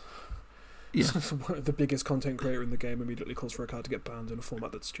days. Yeah. The biggest content creator in the game immediately calls for a card to get banned in a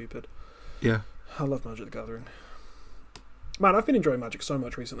format that's stupid. Yeah. I love Magic the Gathering. Man, I've been enjoying Magic so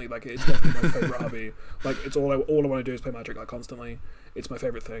much recently. Like, it's definitely my favourite hobby. Like, it's all I want to do is play Magic, like, constantly. It's my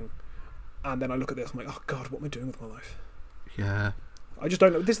favourite thing. And then I look at this, I'm like, oh god, what am I doing with my life? Yeah. I just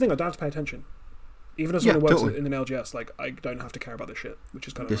don't know. This thing, I don't have to pay attention. Even as someone who works in an LGS, like, I don't have to care about this shit, which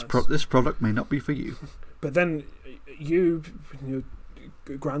is kind of nice. This product may not be for you. But then your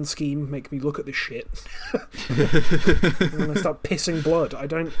grand scheme make me look at this shit. And I start pissing blood. I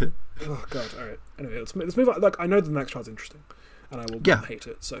don't... Oh, God. All right. Anyway, let's move on. Like, I know the next card's interesting, and I will hate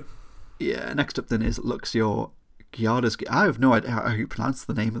it, so... Yeah, next up then is Luxior Giada's... I have no idea how you pronounce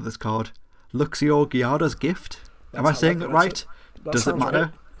the name of this card. Luxior Giada's Gift? Am I saying it right? Does it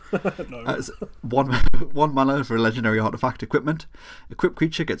matter? Right. No. It's one mana for a legendary artifact equipment. Equipped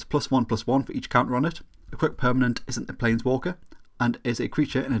creature gets +1/+1 for each counter on it. Equipped permanent isn't a planeswalker. and is a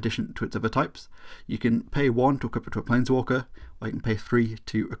creature in addition to its other types. You can pay 1 to equip it to a Planeswalker, or you can pay 3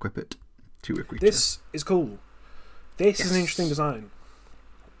 to equip it to a creature. This is cool. This is an interesting design.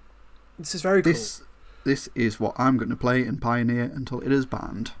 This is very cool. This is what I'm going to play in Pioneer until it is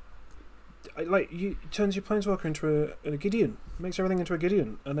banned. You turns your Planeswalker into a Gideon, makes everything into a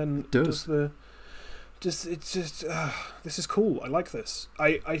Gideon, and then does the. This is cool. I like this.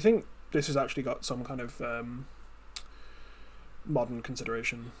 I think this has actually got some kind of modern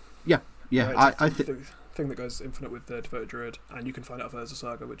consideration. Yeah. Right? I think thing that goes infinite with the Devoted Druid, and you can find it off Urza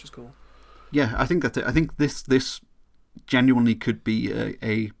Saga, which is cool. Yeah, I think that's it. I think this genuinely could be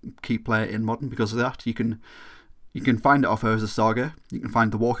a key player in Modern because of that. You can find it off Urza Saga. You can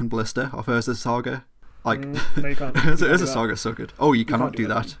find the Walking Ballista off Urza Saga. No, you can't. Urza Saga is so good. Oh, you cannot do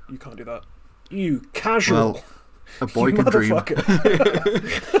that. You can't do that. You casual. Well, a boy can dream.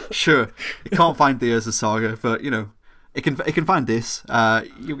 Sure, you can't find the Urza Saga, but it can find this.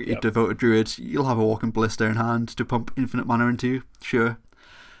 You Devoted Druid. You'll have a Walking Ballista in hand to pump infinite mana into. Sure.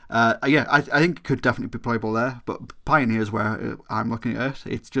 I think it could definitely be playable there, but Pioneer is where I'm looking at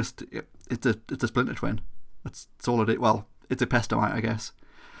it. It's a Splinter Twin. That's all it is. Well, it's a Pestomite, I guess.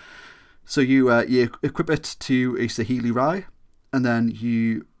 So you equip it to a Saheeli Rai, and then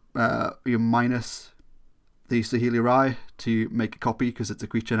you minus the Saheeli Rai to make a copy because it's a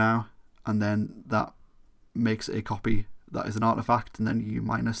creature now, and then that makes a copy that is an artifact, and then you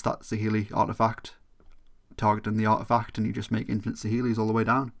minus that Saheeli artifact, targeting the artifact, and you just make infinite Saheelis all the way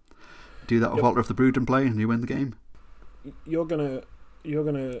down. Do that with Altar of the Brood and play, and you win the game. You're gonna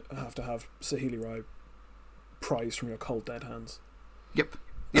have to have Saheeli Rai prize from your cold dead hands. Yep.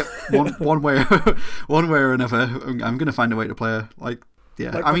 one way or another, I'm gonna find a way to play her.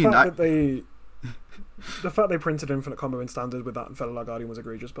 The fact they printed Infinite Combo in Standard with that and Fellow Guardian was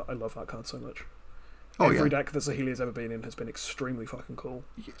egregious, but I love that card so much. Every deck that Saheeli has ever been in has been extremely fucking cool.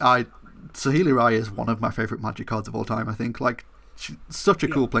 Saheeli Rai is one of my favourite Magic cards of all time, I think. She's such a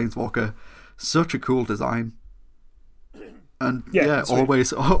cool Planeswalker, such a cool design. And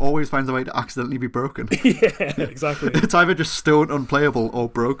always finds a way to accidentally be broken. Yeah, exactly. It's either just stone unplayable or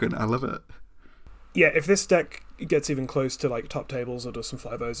broken. I love it. Yeah, if this deck gets even close to top tables or does some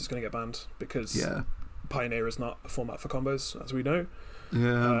 5-0s, it's going to get banned because Pioneer is not a format for combos, as we know.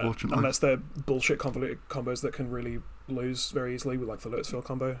 Yeah, unfortunately. Unless they're bullshit convoluted combos that can really lose very easily with the Lotus Field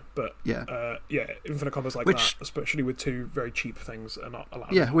combo. But infinite combos that, especially with two very cheap things, are not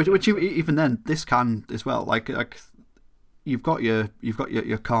allowed. Yeah, which even then this can as well. You've got your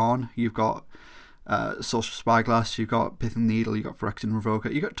Karn, you've got Sorcerer Spyglass, you've got Pithing Needle, you've got Phyrexian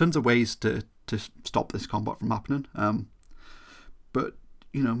Revoker. You've got tons of ways to stop this combat from happening. But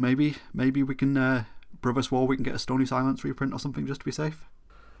maybe we can Brothers War. We can get a Stony Silence reprint or something just to be safe.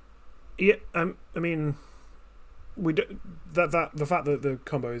 Yeah, I mean, the fact that the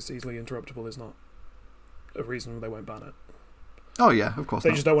combo is easily interruptible is not a reason they won't ban it. Oh yeah, of course.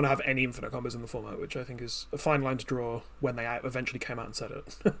 They just don't want to have any infinite combos in the format, which I think is a fine line to draw when they eventually came out and said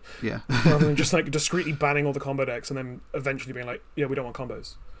it. Yeah. Rather than just discreetly banning all the combo decks and then eventually being we don't want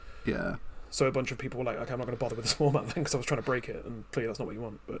combos. Yeah. So a bunch of people were like, okay, I'm not going to bother with this format then because I was trying to break it, and clearly that's not what you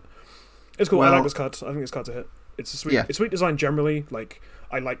want. But it's cool. I like this card. I think this card's a hit. It's a sweet, it's sweet design generally.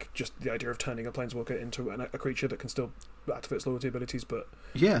 I like just the idea of turning a Planeswalker into a creature that can still activate its loyalty abilities, but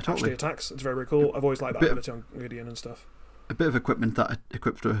actually attacks. It's very, very cool. I've always liked that ability on Gideon and stuff. A bit of equipment that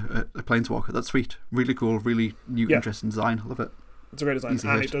equips to a Planeswalker. That's sweet. Really cool. Really new, interesting design. I love it. It's a great design,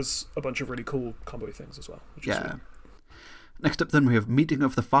 and it does a bunch of really cool combo things as well. Which is sweet. Next up then we have Meeting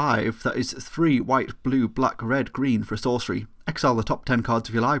of the Five. That is 3 white, blue, black, red, green for a sorcery. Exile the top 10 cards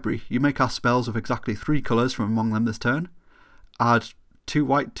of your library. You may cast spells with exactly 3 colours from among them this turn. Add 2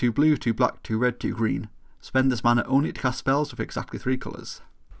 white, 2 blue, 2 black, 2 red, 2 green. Spend this mana only to cast spells with exactly 3 colours.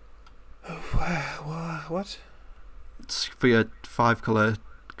 What? It's for your 5 colour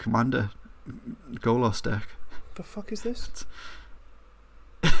commander Golos deck. The fuck is this?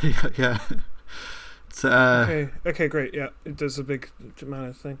 Yeah. Okay, great. Yeah, it does a big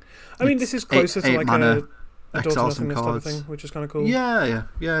mana thing. I mean, this is closer to mana, a Daughter Nothingness type of thing, which is kind of cool. Yeah,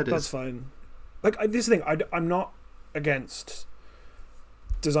 it is. That's fine. This thing, I'm not against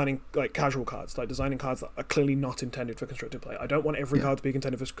designing casual cards, designing cards that are clearly not intended for constructed play. I don't want every card to be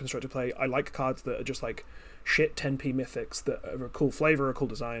intended for constructed play. I like cards that are just shit 10p mythics that are a cool flavor, a cool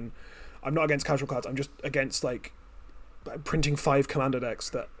design. I'm not against casual cards. I'm just against printing 5 commander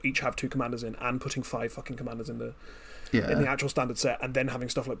decks that each have 2 commanders in, and putting 5 fucking commanders in the actual standard set, and then having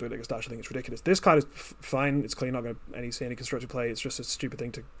stuff like Bootlegger's Dash. I think it's ridiculous. This card is fine. It's clearly not going to see any constructed play. It's just a stupid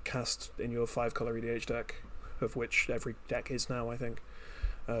thing to cast in your 5 color EDH deck, of which every deck is now, I think.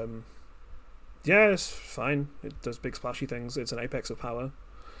 Yeah, it's fine. It does big splashy things. It's an apex of power.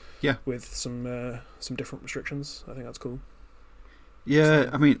 Yeah. With some different restrictions. I think that's cool. Yeah,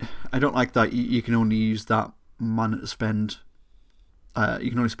 I mean, I don't like that you can only use that mana to spend. You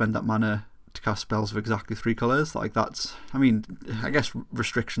can only spend that mana to cast spells of exactly 3 colours. Like, that's. I mean, I guess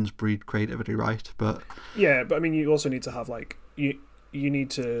restrictions breed creativity, right? But yeah, but I mean, you also need to have like you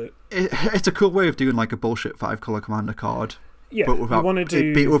need to. It's a cool way of doing like a bullshit 5-colour commander card. Yeah, but without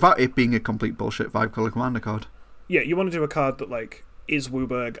without it being a complete bullshit 5-colour commander card. Yeah, you want to do a card that like is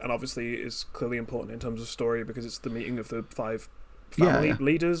WUBRG and obviously is clearly important in terms of story because it's the meeting of the 5 family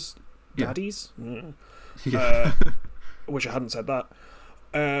leaders, daddies, which I hadn't said that.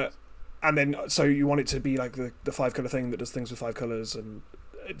 And then, so you want it to be like the 5-colour thing that does things with 5 colours, and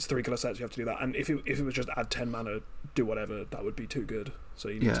it's 3-colour sets, you have to do that. And if it was just add 10 mana, do whatever, that would be too good. So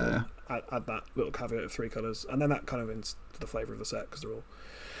you need to add that little caveat of 3 colours, and then that kind of ends the flavour of the set, because they're all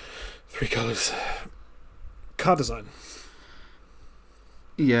 3 colours. Card design.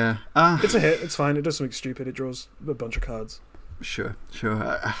 Yeah. It's a hit, it's fine, it does something stupid, it draws a bunch of cards. Sure.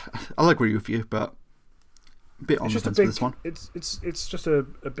 I'll agree with you, but a bit on the fence with this one. It's just a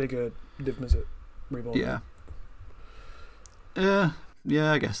bigger Niv Mizzet Reborn.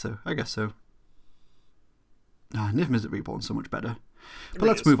 Yeah, I guess so. Niv Mizzet Reborn's so much better. But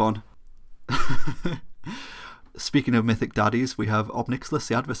let's move on. Speaking of mythic daddies, we have Ob Nixilis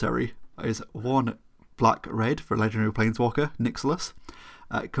the Adversary. It is 1 black-red for legendary planeswalker, Nixilis.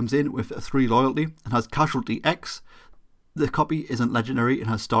 It comes in with 3 loyalty and has casualty X. The copy isn't legendary and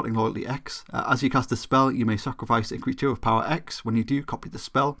has starting loyalty X. As you cast a spell, you may sacrifice a creature with power X. When you do, copy the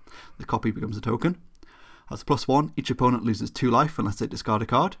spell. The copy becomes a token. As +1, each opponent loses 2 life unless they discard a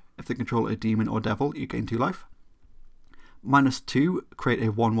card. If they control a demon or devil, you gain 2 life. -2, create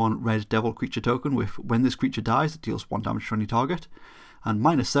a 1/1 red devil creature token with when this creature dies, it deals 1 damage to any target. And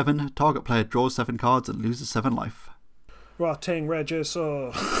 -7, target player draws 7 cards and loses 7 life. Rotting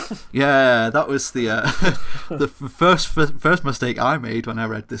Regisaur. Yeah, that was the the first mistake I made when I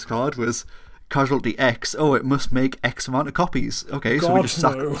read this card was casualty X. Oh, it must make X amount of copies. Okay, God, so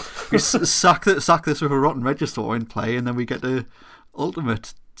we just sack this with a Rotten Regisaur in play, and then we get to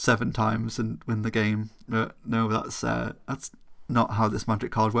ultimate 7 times and win the game. No, that's not how this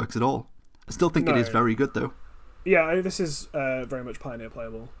Magic card works at all. I still think it is very good though. Yeah, this is very much Pioneer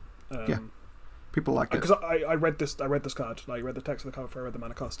playable. Yeah. People like it. Because I read this card, like, I read the text of the card before I read the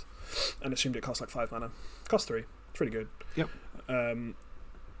mana cost, and assumed it cost like 5 mana. Cost 3. It's really good. Yep.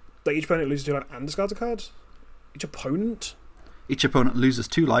 Like, each opponent loses 2 life and discards a card? Each opponent loses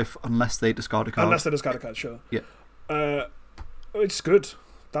 2 life unless they discard a card. Unless they discard a card, sure. Yeah. It's good.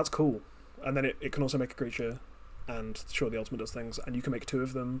 That's cool. And then it can also make a creature, and sure, the ultimate does things, and you can make 2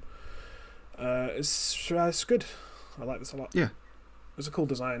 of them. It's good. I like this a lot. Yeah. It's a cool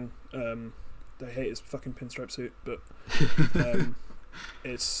design. I hate his fucking pinstripe suit, but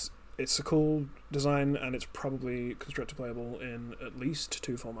it's a cool design, and it's probably constructor playable in at least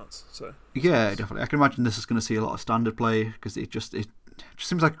 2 formats. So yeah, definitely. I can imagine this is going to see a lot of standard play because it just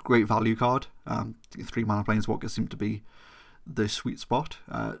seems like a great value card. 3 mana planeswalkers seem to be the sweet spot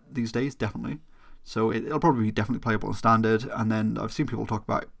these days, definitely. So it'll probably be definitely playable in standard, and then I've seen people talk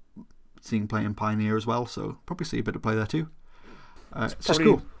about seeing play in Pioneer as well, so probably see a bit of play there too. It's just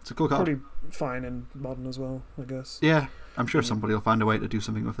cool. It's a cool card. Probably fine in Modern as well, I guess. Yeah, I'm sure somebody will find a way to do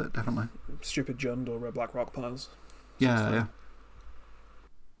something with it, definitely. Stupid Jund or Red Black Rock piles. Yeah.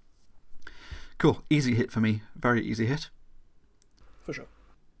 Cool. Easy hit for me. Very easy hit. For sure.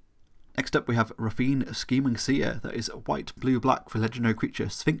 Next up we have Rafine Scheming Seer. That is white, blue, black for legendary creature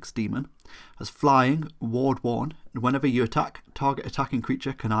Sphinx Demon. Has flying, ward 1, and whenever you attack, target attacking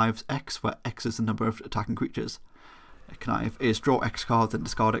creature connives X, where X is the number of attacking creatures. Connive is draw X cards and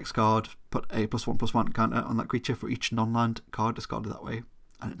discard X card, put a +1/+1 counter on that creature for each non-land card discarded that way,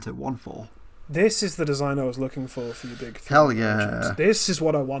 and it's a 1/4. This is the design I was looking for your big 3. Hell yeah. This is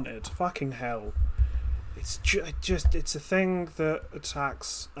what I wanted. Fucking hell. It's just it's a thing that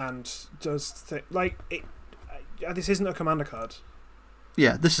attacks and does this isn't a commander card.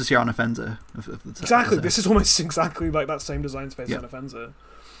 Yeah, this is Yana Fenza. Exactly, this is almost exactly like that same design space Yana Fenza.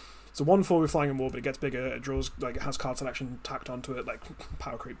 It's a 1/4 with flying and war, but it gets bigger. It draws, like, it has card selection tacked onto it, like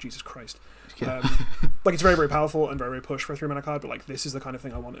power creep. Jesus Christ! Yeah. Like, it's very, very powerful and very, very push for a 3 mana card. But like, this is the kind of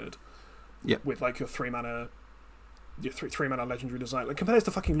thing I wanted. Yeah. With like your 3 mana, three mana legendary design. Like, compare this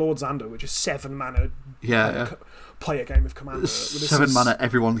to fucking Lord Xander, which is 7 mana. Yeah. Play a game of Commander. 7 mana,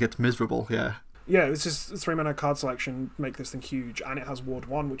 everyone gets miserable. Yeah. Yeah, this is 3 mana card selection. Make this thing huge, and it has ward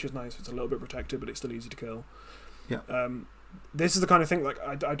 1, which is nice. It's a little bit protected, but it's still easy to kill. Yeah. This is the kind of thing, like,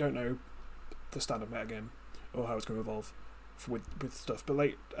 I don't know the standard metagame or how it's going to evolve with stuff, but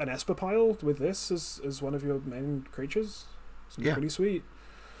like an Esper pile with this as one of your main creatures, it's pretty sweet.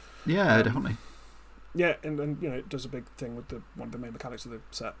 Yeah, definitely. Yeah, and it does a big thing with one of the main mechanics of the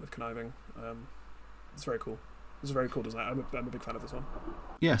set with conniving. It's very cool. It's a very cool design. I'm a big fan of this one.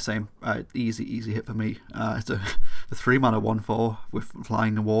 Yeah, same. Easy hit for me. It's a 3-mana 1/4 with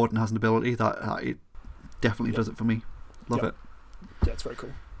flying and ward and has an ability that it definitely does it for me. Love it. Yeah, it's very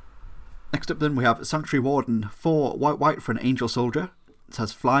cool. Next up then we have Sanctuary Warden, 4 white for an Angel Soldier. It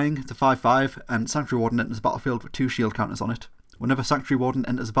has flying, it's a 5/5, and Sanctuary Warden enters the battlefield with 2 shield counters on it. Whenever Sanctuary Warden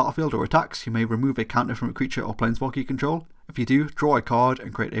enters the battlefield or attacks, you may remove a counter from a creature or planeswalker you control. If you do, draw a card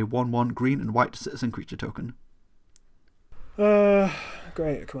and create a 1/1 green and white citizen creature token.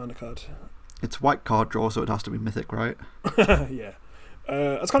 Great, a commander card. It's white card draw, so it has to be mythic, right? Yeah.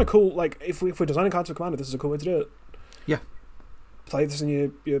 That's kind of cool. Like, if we're designing cards for commander, this is a cool way to do it. Yeah. Play this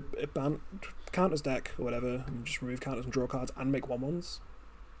in your band counters deck or whatever, and just remove counters and draw cards and make 1/1s.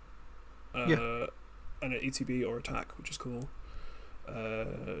 And an ETB or attack, which is cool.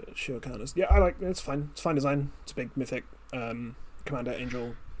 Shield counters. Yeah, I like it. It's fine. It's fine design. It's a big mythic. Commander,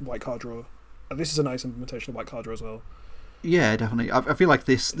 Angel, white card draw. This is a nice implementation of white card draw as well. Yeah, definitely. I feel like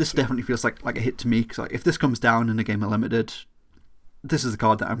this definitely feels like a hit to me, because like, if this comes down in a game of Limited, this is the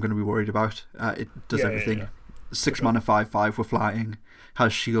card that I'm going to be worried about. It does everything. Yeah. 6 mana 5/5 with flying,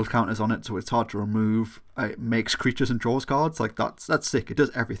 has shield counters on it, so it's hard to remove. It makes creatures and draws cards. Like that's sick. It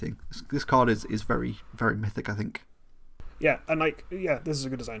does everything. This card is very, very mythic, I think. Yeah, and this is a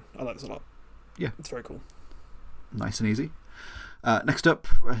good design. I like this a lot. Yeah, it's very cool. Nice and easy. Next up,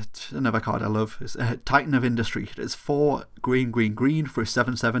 another card I love is Titan of Industry. It is 4 green for a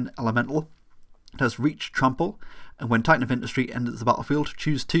 7/7 elemental. It has reach, trample, and when Titan of Industry enters the battlefield,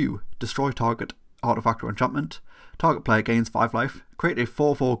 choose 2, destroy target artifact or enchantment. Target player gains 5 life. Create a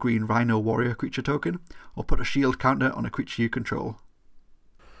 4/4 green Rhino Warrior creature token, or put a shield counter on a creature you control.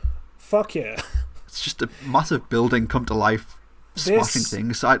 Fuck yeah. It's just a massive building come to life, smashing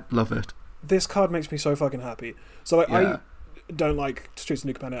things. I love it. This card makes me so fucking happy. So like, I don't like Streets of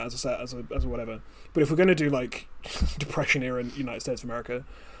New Capenna as a set, as a whatever. But if we're going to do like Depression era in United States of America,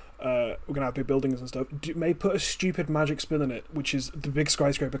 we're going to have big buildings and stuff. May put a stupid magic spin in it, which is the big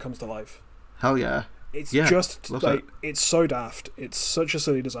skyscraper comes to life. Hell yeah. It's just like, it's so daft. It's such a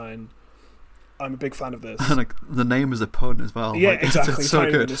silly design. I'm a big fan of this. And like, the name is a pun as well. Yeah, like, exactly. It's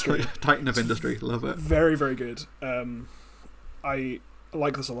so good. Titan of Industry. Love it. Very, very good. I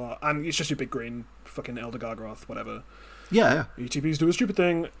like this a lot. And it's just a big green fucking Elder Gargaroth, whatever. Yeah. ETBs do a stupid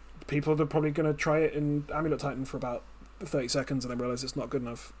thing. People are probably going to try it in Amulet Titan for about 30 seconds and then realise it's not good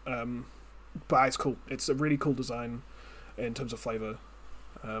enough. But it's cool. It's a really cool design in terms of flavour.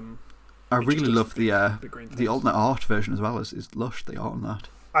 I really love the alternate art version as well. Is lush, the art on that.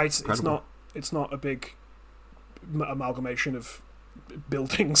 It's not a big amalgamation of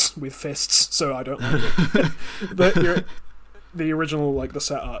buildings with fists, so I don't like it. But the original, like the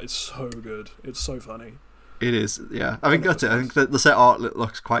set art, is so good. It's so funny. It is, yeah. I think that's it. I think the set art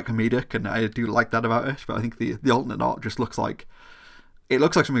looks quite comedic, and I do like that about it. But I think the alternate art just looks like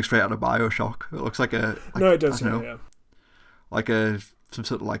something straight out of BioShock. It looks like a no, it does. Yeah, like some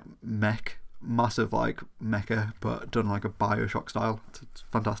sort of like massive like mecha, but done like a BioShock style. It's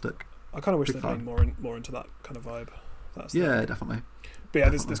fantastic. I kind of wish they'd lean more into that kind of vibe. Definitely. But yeah,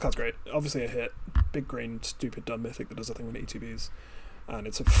 this card's great. Obviously a hit. Big green, stupid, dumb mythic that does a thing with ETBs. And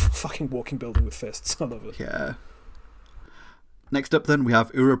it's a fucking walking building with fists. I love it. Yeah. Next up then we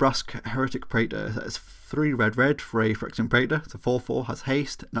have Urabrask Heretic Praetor. That is 3 red for a Phyrexian Praetor. It's a 4/4, has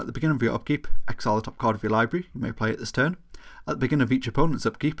haste, and at the beginning of your upkeep, exile the top card of your library. You may play it this turn. At the beginning of each opponent's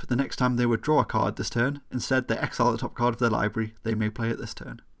upkeep, the next time they would draw a card this turn, instead they exile the top card of their library. They may play it this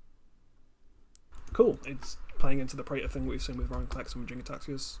turn. Cool. It's playing into the Praetor thing we've seen with Vorinclex and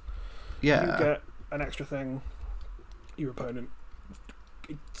Jin-Gitaxias. Yeah. You get an extra thing. Your opponent,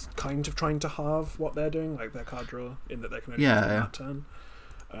 it's kind of trying to halve what they're doing, like their card draw, in that they can only do that turn.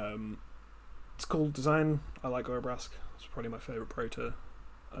 It's cool design. I like Urabrask. It's probably my favourite Praetor.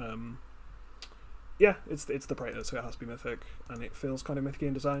 It's the Praetor, so it has to be mythic, and it feels kind of mythic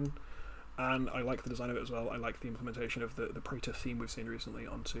in design. And I like the design of it as well. I like the implementation of the Praetor theme we've seen recently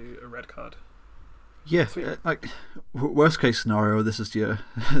onto a red card. Yeah, like worst case scenario, this is your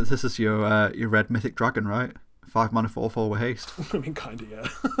your red mythic dragon, right? 5 mana 4/4 with haste. I mean, kinda, yeah.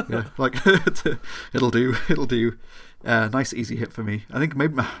 Yeah, like it'll do. Nice easy hit for me. I think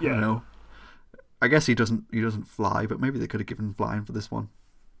maybe I don't know. I guess he doesn't fly, but maybe they could have given flying for this one.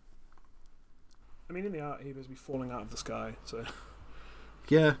 I mean, in the art, he was falling out of the sky, so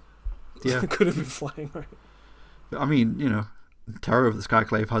yeah, could have been flying, right? I mean, Terror of the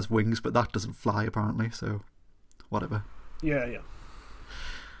Skyclave has wings, but that doesn't fly apparently. So, whatever. Yeah.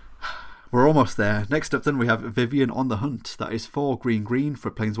 We're almost there. Next up then we have Vivien on the Hunt. That is 4 green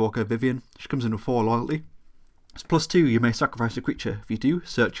for Planeswalker Vivien. She comes in with 4 loyalty. It's +2, you may sacrifice a creature. If you do,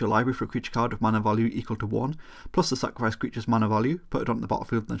 search your library for a creature card of mana value equal to 1, plus the sacrificed creature's mana value, put it on the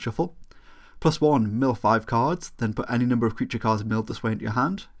battlefield and then shuffle. +1, mill 5 cards, then put any number of creature cards milled this way into your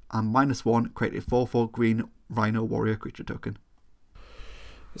hand. And -1, create a 4/4 green Rhino Warrior creature token.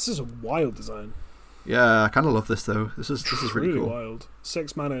 This is a wild design. Yeah, I kind of love this though. This is really cool. Wild.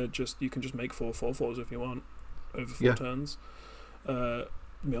 6 mana, you can just make 4 4/4s if you want over 4 turns.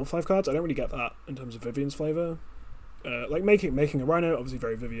 Mill 5 cards. I don't really get that in terms of Vivien's flavour. Like making a Rhino, obviously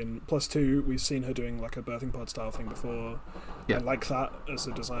very Vivien. +2, we've seen her doing like a birthing pod style thing before. Yeah. I like that as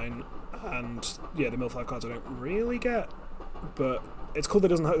a design. And yeah, the mill 5 cards I don't really get, but it's cool that it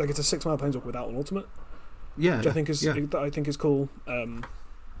doesn't have, like, it's a 6 mana Planeswalker without an ultimate. Yeah, which I think is cool.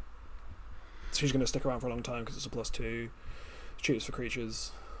 She's going to stick around for a long time because it's a +2. Cheats for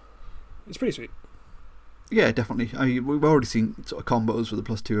creatures. It's pretty sweet. Yeah, definitely. I mean, we've already seen sort of combos with a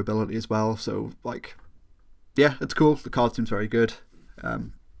 +2 ability as well, so like, yeah, it's cool. The card seems very good.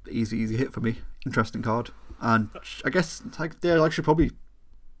 Easy hit for me. Interesting card, and I guess I should probably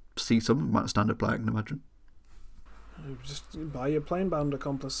see some amount of standard play, I can imagine. Just buy your Planebound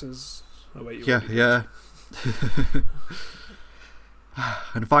accomplices. Oh wait, yeah.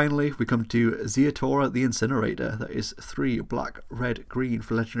 And finally, we come to Zeatora the Incinerator. That is 3 black, red, green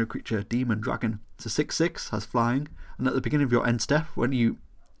for legendary creature Demon Dragon. It's a 6/6, has flying, and at the beginning of your end step, you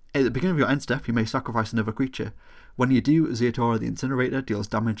may sacrifice another creature. When you do, Zeatora the Incinerator deals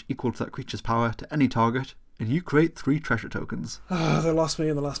damage equal to that creature's power to any target, and you create 3 treasure tokens. They lost me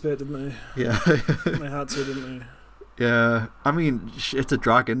in the last bit, didn't they? Yeah. They had to, didn't they? Yeah, I mean, it's a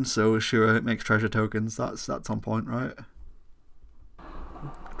dragon, so sure, it makes treasure tokens. That's on point, right?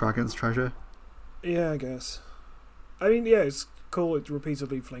 Dragon's treasure. Yeah, I guess. I mean, yeah, it's cool. It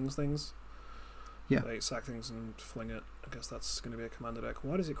repeatedly flings things. Yeah. They sack things and fling it. I guess that's going to be a commander deck.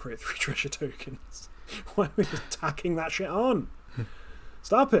 Why does it create 3 treasure tokens? Why are we just tacking that shit on?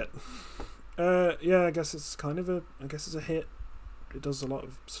 Stop it. Yeah, I guess it's it's a hit. It does a lot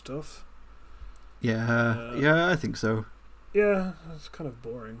of stuff. Yeah, I think so. Yeah, it's kind of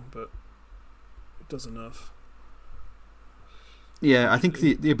boring, but it does enough. Yeah, I think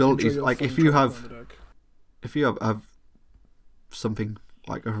the abilities, like if you have something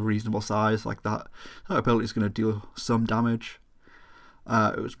like a reasonable size like that ability is going to deal some damage.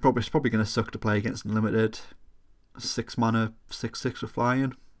 It's probably going to suck to play against Unlimited. 6 mana, 6/6 with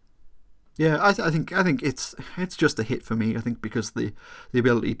flying. Yeah, I think it's just a hit for me. I think because the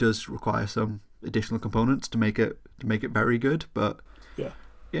ability does require some additional components to make it very good, but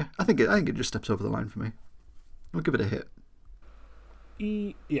yeah, I think it just steps over the line for me. I'll give it a hit.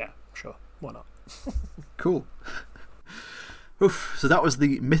 Yeah, sure. Why not? Cool. Oof. So that was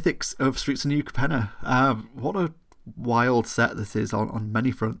the Mythics of Streets of New Capenna. What a wild set this is on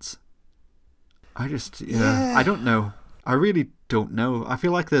many fronts. I don't know. I really don't know. I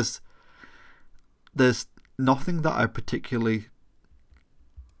feel like there's nothing that I particularly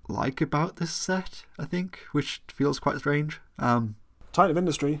like about this set, I think, which feels quite strange. Titan of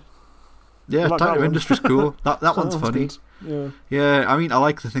Industry. Yeah, like Titan of Industry's cool. That one's funny. Good. Yeah. Yeah, I mean, I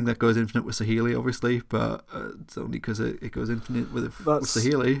like the thing that goes infinite with Saheeli, obviously, but it's only because it goes infinite with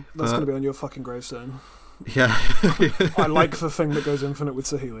Saheeli. That's going to be on your fucking gravestone. Yeah. I like the thing that goes infinite with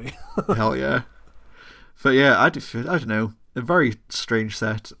Saheeli. Hell yeah. But yeah, I don't know. A very strange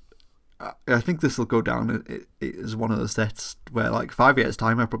set. I think this will go down. It is one of those sets where, like, 5 years'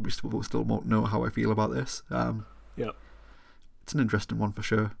 time, I probably still won't know how I feel about this. Yeah. It's an interesting one for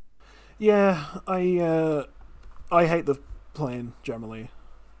sure. Yeah, I hate the playing generally.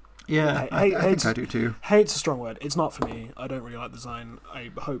 Yeah, I think I do too. Hate's a strong word. It's not for me. I don't really like the design.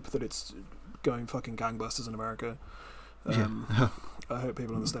 I hope that it's going fucking gangbusters in America. Yeah. I hope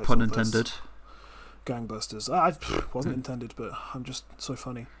people in the States. Pun intended. Gangbusters. I wasn't intended, but I'm just so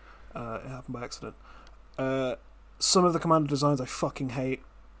funny. It happened by accident. Some of the commander designs I fucking hate.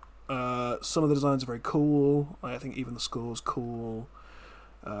 Some of the designs are very cool. I think even the score's cool.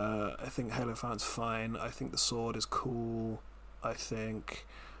 I think Halo Fountain's fine. I think the sword is cool. I think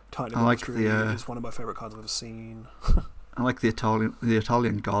Titan of Industry is one of my favourite cards I've ever seen. I like the Italian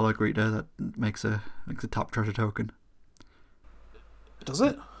Gala Greeter that makes a tap treasure token. Does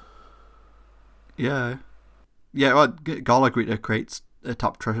it? Yeah. Well, Gala Greeter creates a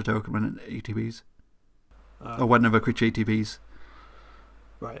tap treasure token when it ATBs. Or whenever a creature ATBs.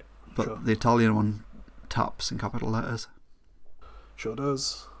 Right. But sure. The Italian one taps in capital letters. Sure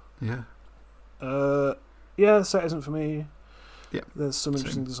does. Yeah. Yeah, the set isn't for me. Yeah. There's some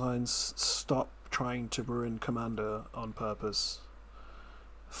interesting designs. Stop trying to ruin Commander on purpose.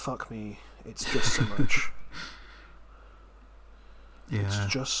 Fuck me. It's just so much. Yeah. It's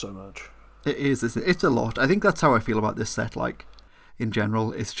just so much. It is, isn't it? It's a lot. I think that's how I feel about this set, like, in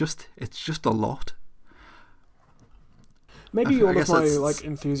general. It's just a lot. Maybe all of my like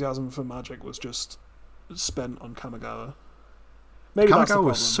enthusiasm for Magic was just spent on Kamigawa. Maybe that's the problem. Kamigawa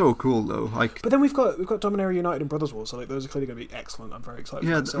was so cool though. Like, but then we've got Dominaria United and Brothers War, so like those are clearly going to be excellent. I'm very excited.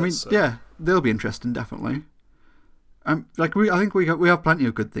 Yeah, for I mean, yeah, they'll be interesting, definitely. Like I think we have plenty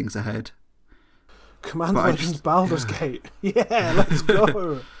of good things ahead. Command Legends Baldur's Gate. Yeah, let's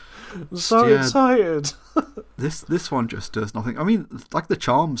go. I'm so excited. This one just does nothing. I mean, like the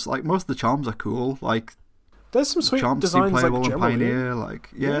charms, like most of the charms are cool. Like there's some sweet charms designs, seem playable like in Pioneer. Like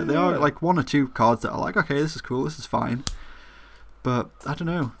they are like one or two cards that are like, okay, this is cool, this is fine. But I don't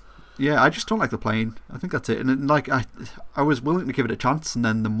know. Yeah, I just don't like the playing. I think that's it. And like I was willing to give it a chance, and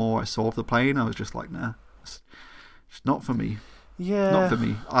then the more I saw of the playing, I was just like, nah, it's not for me. Yeah, not for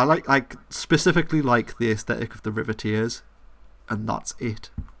me. I like specifically like the aesthetic of the Riveteers, and that's it.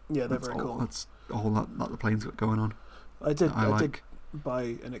 Yeah, they're very cool. That's all that the plane's got going on. I did buy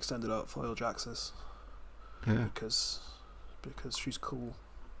an extended art foil Jaxis. Yeah. Because she's cool.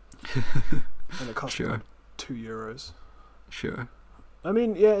 And it cost me €2. Sure. I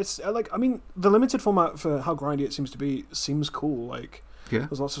mean, yeah, it's like, I mean, the limited format for how grindy it seems to be seems cool. Like,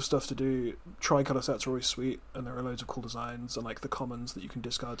 there's lots of stuff to do. Tricolor sets are always sweet, and there are loads of cool designs, and like the commons that you can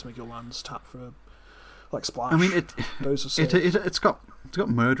discard to make your lands tap for like splash. I mean, those are sick. It's got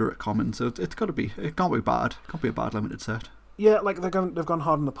murder at common, so it can't be bad. It can't be a bad limited set. Yeah, like they've gone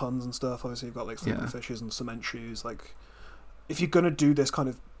hard on the puns and stuff. Obviously, you've got like Flipping Fishes and Cement Shoes. Like, if you're gonna do this kind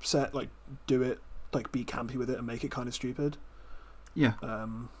of set, like do it, like be campy with it and make it kind of stupid. Yeah.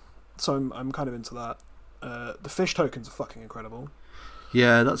 So I'm kind of into that. The fish tokens are fucking incredible.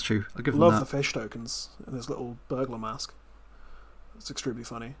 Yeah, that's true. I'll give them Love that. the fish tokens and this little burglar mask. It's extremely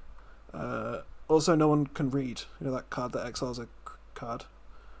funny. Also, no one can read. You know that card that exiles a card.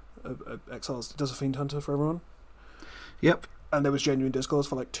 Exiles does a Fiend Hunter for everyone. Yep. And there was genuine discourse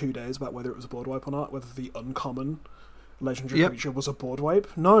for like 2 days about whether it was a board wipe or not, whether the uncommon legendary creature was a board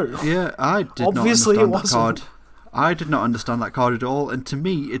wipe. No. Yeah, I did Obviously not understand it wasn't. that card. I did not understand that card at all, and to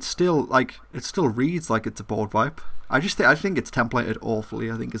me, it still reads like it's a board wipe. I think it's templated awfully.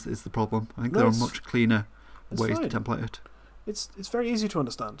 I think is the problem. I think there are much cleaner ways to template it. It's very easy to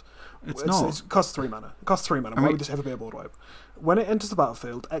understand. It's not. It costs 3 mana. Why would this ever be a board wipe? When it enters the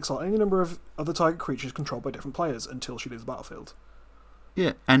battlefield, exile any number of other target creatures controlled by different players until she leaves the battlefield.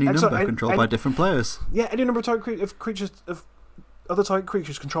 Yeah, any number controlled by different players. Yeah, any number of target creatures of other target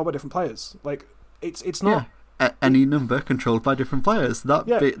creatures controlled by different players. Like it's not. Yeah. Any number controlled by different players. That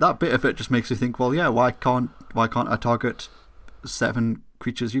bit of it just makes you think. Well, yeah, why can't I target 7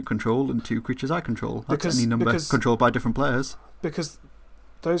 creatures you control and 2 creatures I control? That's any number controlled by different players. Because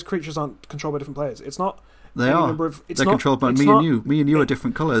those creatures aren't controlled by different players. It's not. They are. They're controlled by me and you. Me and you are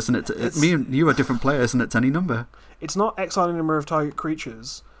different colours, and it's me and you are different players, and it's any number. It's not exiling a number of target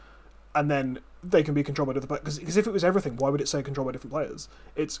creatures, and then they can be controlled by different players. Because if it was everything, why would it say controlled by different players?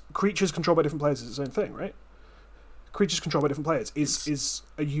 It's creatures controlled by different players is the same thing, right? Creatures controlled by different players is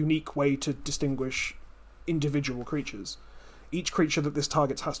a unique way to distinguish individual creatures. Each creature that this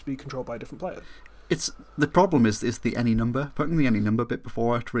targets has to be controlled by a different player. The problem is the any number. Putting the any number bit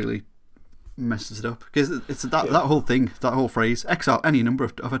before it really messes it up, because it's that whole thing, that whole phrase, exile any number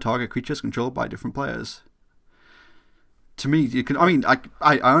of a target creatures controlled by different players. To me, you can. I mean,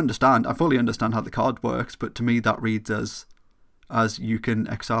 I understand. I fully understand how the card works, but to me that reads as you can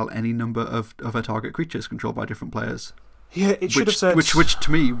exile any number of a target creatures controlled by different players. Yeah, it should have said which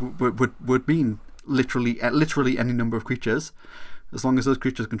to me would mean literally any number of creatures, as long as those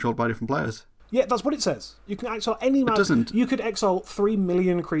creatures are controlled by different players. Yeah, that's what it says. You can exile any. It doesn't. You could exile 3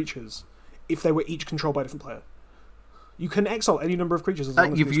 million creatures if they were each controlled by a different player. You can exile any number of creatures as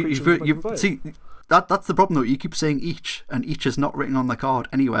long as those creatures are controlled by different players. See, that's the problem though. You keep saying each, and each is not written on the card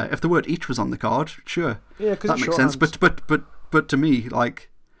anywhere. If the word each was on the card, sure, that makes sense. But to me, like,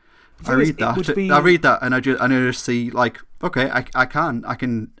 I read that, and I just see, like, okay, I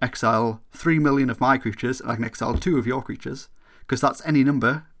can exile 3 million of my creatures, and I can exile 2 of your creatures, because that's any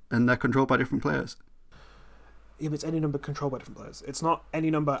number, and they're controlled by different players. Yeah, but it's any number controlled by different players. It's not any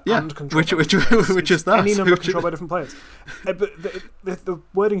number and controlled by different players. Which is that. Any number controlled by different players. But the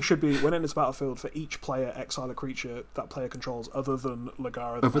wording should be, when it enters battlefield, for each player, exile a creature that player controls other than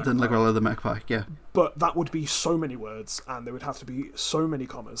Ligara the Magpie, yeah. But that would be so many words, and there would have to be so many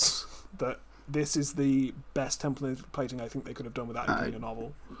commas, that this is the best templating I think they could have done without it being a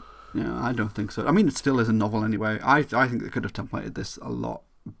novel. Yeah, I don't think so. I mean, it still is a novel anyway. I think they could have templated this a lot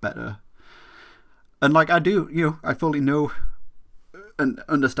better. And like I do, I fully know and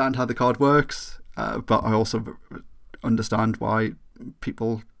understand how the card works, but I also understand why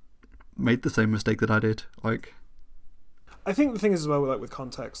people made the same mistake that I did. Like, I think the thing is as well, with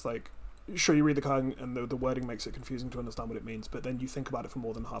context, like, sure, you read the card and the wording makes it confusing to understand what it means, but then you think about it for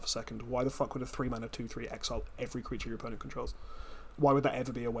more than half a second. Why the fuck would a 3-mana 2/3 exile every creature your opponent controls? Why would that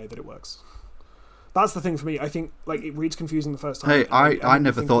ever be a way that it works? That's the thing for me. I think like it reads confusing the first time. Hey, I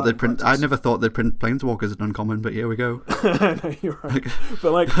never thought they'd print. I never thought they'd print Planeswalkers as an uncommon, but here we go. No, you're right.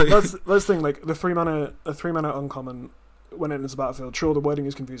 But like, let's think like a 3-mana uncommon when it enters the battlefield. Sure, the wording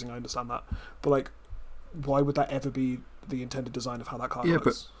is confusing. I understand that, but like, why would that ever be the intended design of how that card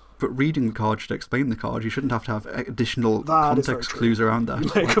works? But reading the card should explain the card. You shouldn't have to have additional context clues around that.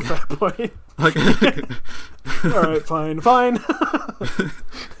 You make a fair point. Like, all right, fine.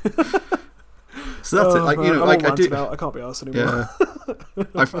 So that's it. Like, like I do. I can't be arsed anymore. Yeah.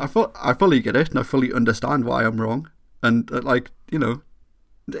 I fully get it, and I fully understand why I'm wrong. And like,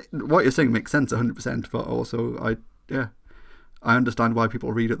 what you're saying makes sense 100%. But also, I understand why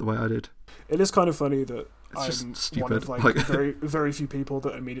people read it the way I did. It is kind of funny that it's I'm just stupid. one of like very, very few people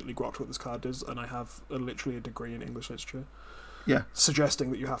that immediately grokked what this card does, and I have literally a degree in English literature. Yeah. Suggesting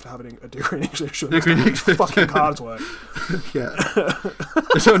that you have to have a degree in English literature to fucking cards work. Yeah.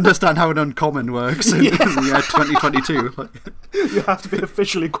 Just to understand how an uncommon works in the year 2022. You have to be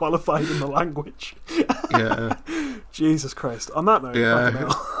officially qualified in the language. Yeah. Jesus Christ. On that note,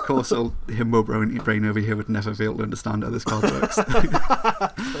 of course, himbo brain over here would never be able to understand how this card works.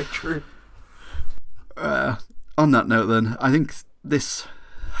 Very true. On that note, then, I think this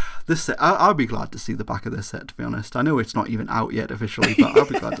set, I'll be glad to see the back of this set, to be honest. I know it's not even out yet officially, but I'll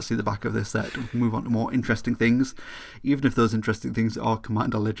be glad to see the back of this set. We can move on to more interesting things, even if those interesting things are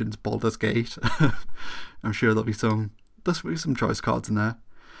Commander Legends Baldur's Gate. I'm sure there'll be some choice cards in there.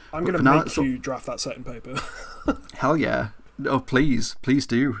 I'm going to make you draft that set in paper. Hell yeah. Oh, please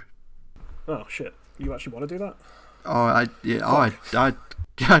do. Oh, shit. You actually want to do that?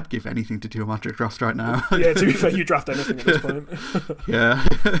 I'd give anything to do a Magic draft right now. Yeah, to be fair, you draft anything at this point. Yeah.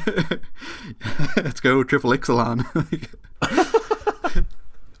 Let's go triple Ixalan.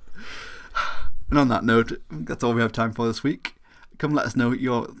 And on that note, that's all we have time for this week. Come let us know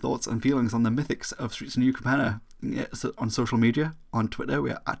your thoughts and feelings on the mythics of Streets of New Capenna on social media. On Twitter,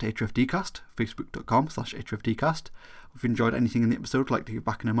 we are at HRFDcast, facebook.com/HRFDcast. If you enjoyed anything in the episode, like to give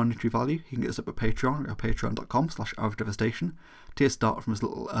back in a monetary value, you can get us up at Patreon or patreon.com/Hour-of-Devastation. Tiers start from as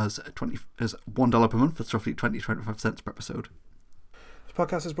little as $1 per month. That's roughly 20-25 cents per episode. This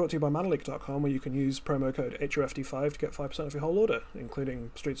podcast is brought to you by Manaleak.com, where you can use promo code HRFD5 to get 5% off your whole order,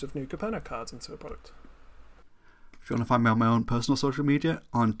 including Streets of New Capenna cards into a product. If you want to find me on my own personal social media,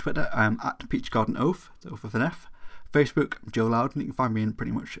 on Twitter I am at PeachGardenOath, it's Oath with an F. Facebook, I'm Joe Loudon. You can find me in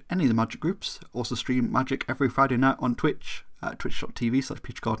pretty much any of the Magic groups. Also stream Magic every Friday night on Twitch at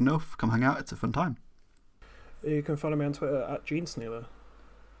twitch.tv/PeachGardenOath. Come hang out, it's a fun time. You can follow me on Twitter at GeneSnealer.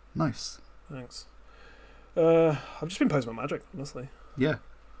 Nice. Thanks. I've just been posting about Magic, honestly. Yeah.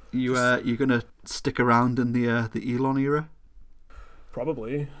 You gonna stick around in the Elon era?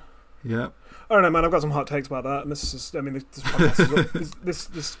 Probably. Yeah. I don't know, man. I've got some hot takes about that, and this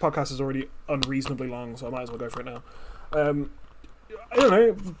podcast is already unreasonably long, so I might as well go for it now. I don't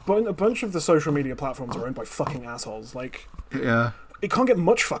know, but a bunch of the social media platforms are owned by fucking assholes. Like, yeah, it can't get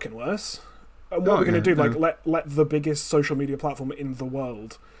much fucking worse. And what we're going to do, like, let the biggest social media platform in the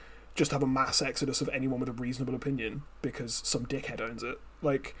world just have a mass exodus of anyone with a reasonable opinion because some dickhead owns it.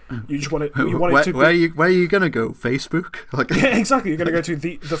 Like, you just want it. Where are you gonna go? Facebook? Like, yeah, exactly. You're gonna go to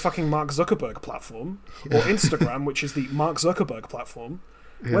the fucking Mark Zuckerberg platform or Instagram, which is the Mark Zuckerberg platform.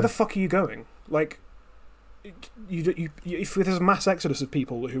 Yeah. Where the fuck are you going? Like, if there's a mass exodus of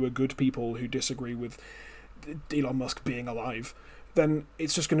people who are good people who disagree with Elon Musk being alive, then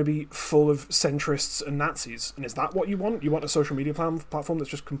it's just going to be full of centrists and Nazis. And is that what you want? You want a social media platform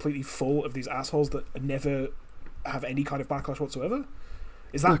that's just completely full of these assholes that never have any kind of backlash whatsoever?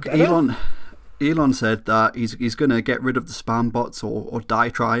 Is that better? Elon said that he's going to get rid of the spam bots or die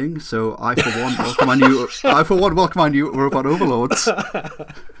trying. So I for one welcome on you robot overlords.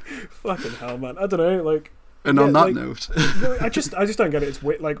 Fucking hell, man! I don't know. Like, and on that note, I just don't get it. It's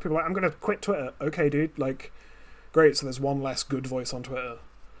weird. Like, people are like, I'm going to quit Twitter. Okay, dude. Like, great. So there's one less good voice on Twitter.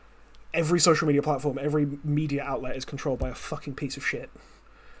 Every social media platform, every media outlet is controlled by a fucking piece of shit.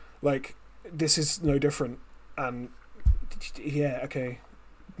 Like, this is no different. And yeah, okay.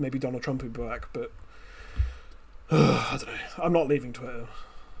 Maybe Donald Trump will be back, but I don't know. I'm not leaving Twitter.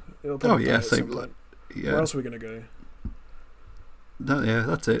 Same. Where else are we going to go? Yeah,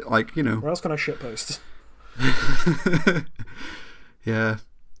 that's it. Like, Where else can I shitpost? Yeah.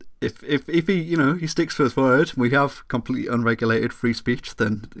 if he sticks to his word, we have completely unregulated free speech,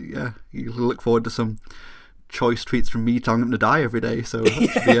 then yeah, you look forward to some choice tweets from me telling him to die every day. So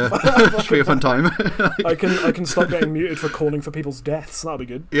that should be a fun time. I can stop getting muted for calling for people's deaths. That'll be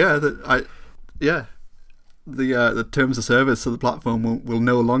good. Yeah, the terms of service of the platform will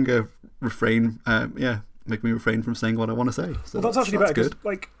no longer make me refrain from saying what I want to say. So well, that's actually better, because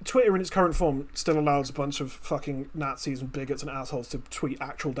like Twitter in its current form still allows a bunch of fucking Nazis and bigots and assholes to tweet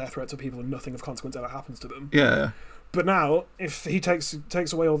actual death threats of people and nothing of consequence ever happens to them. Yeah. But now, if he takes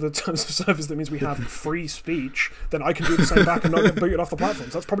away all the terms of service, that means we have free speech, then I can do the same back and not get booted off the platform.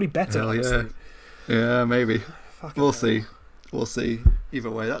 So that's probably better, Hell honestly. Yeah, maybe. We'll see. Either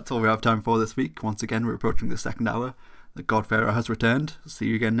way, that's all we have time for this week. Once again, we're approaching the second hour. The God Pharaoh has returned. See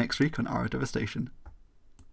you again next week on Our Devastation.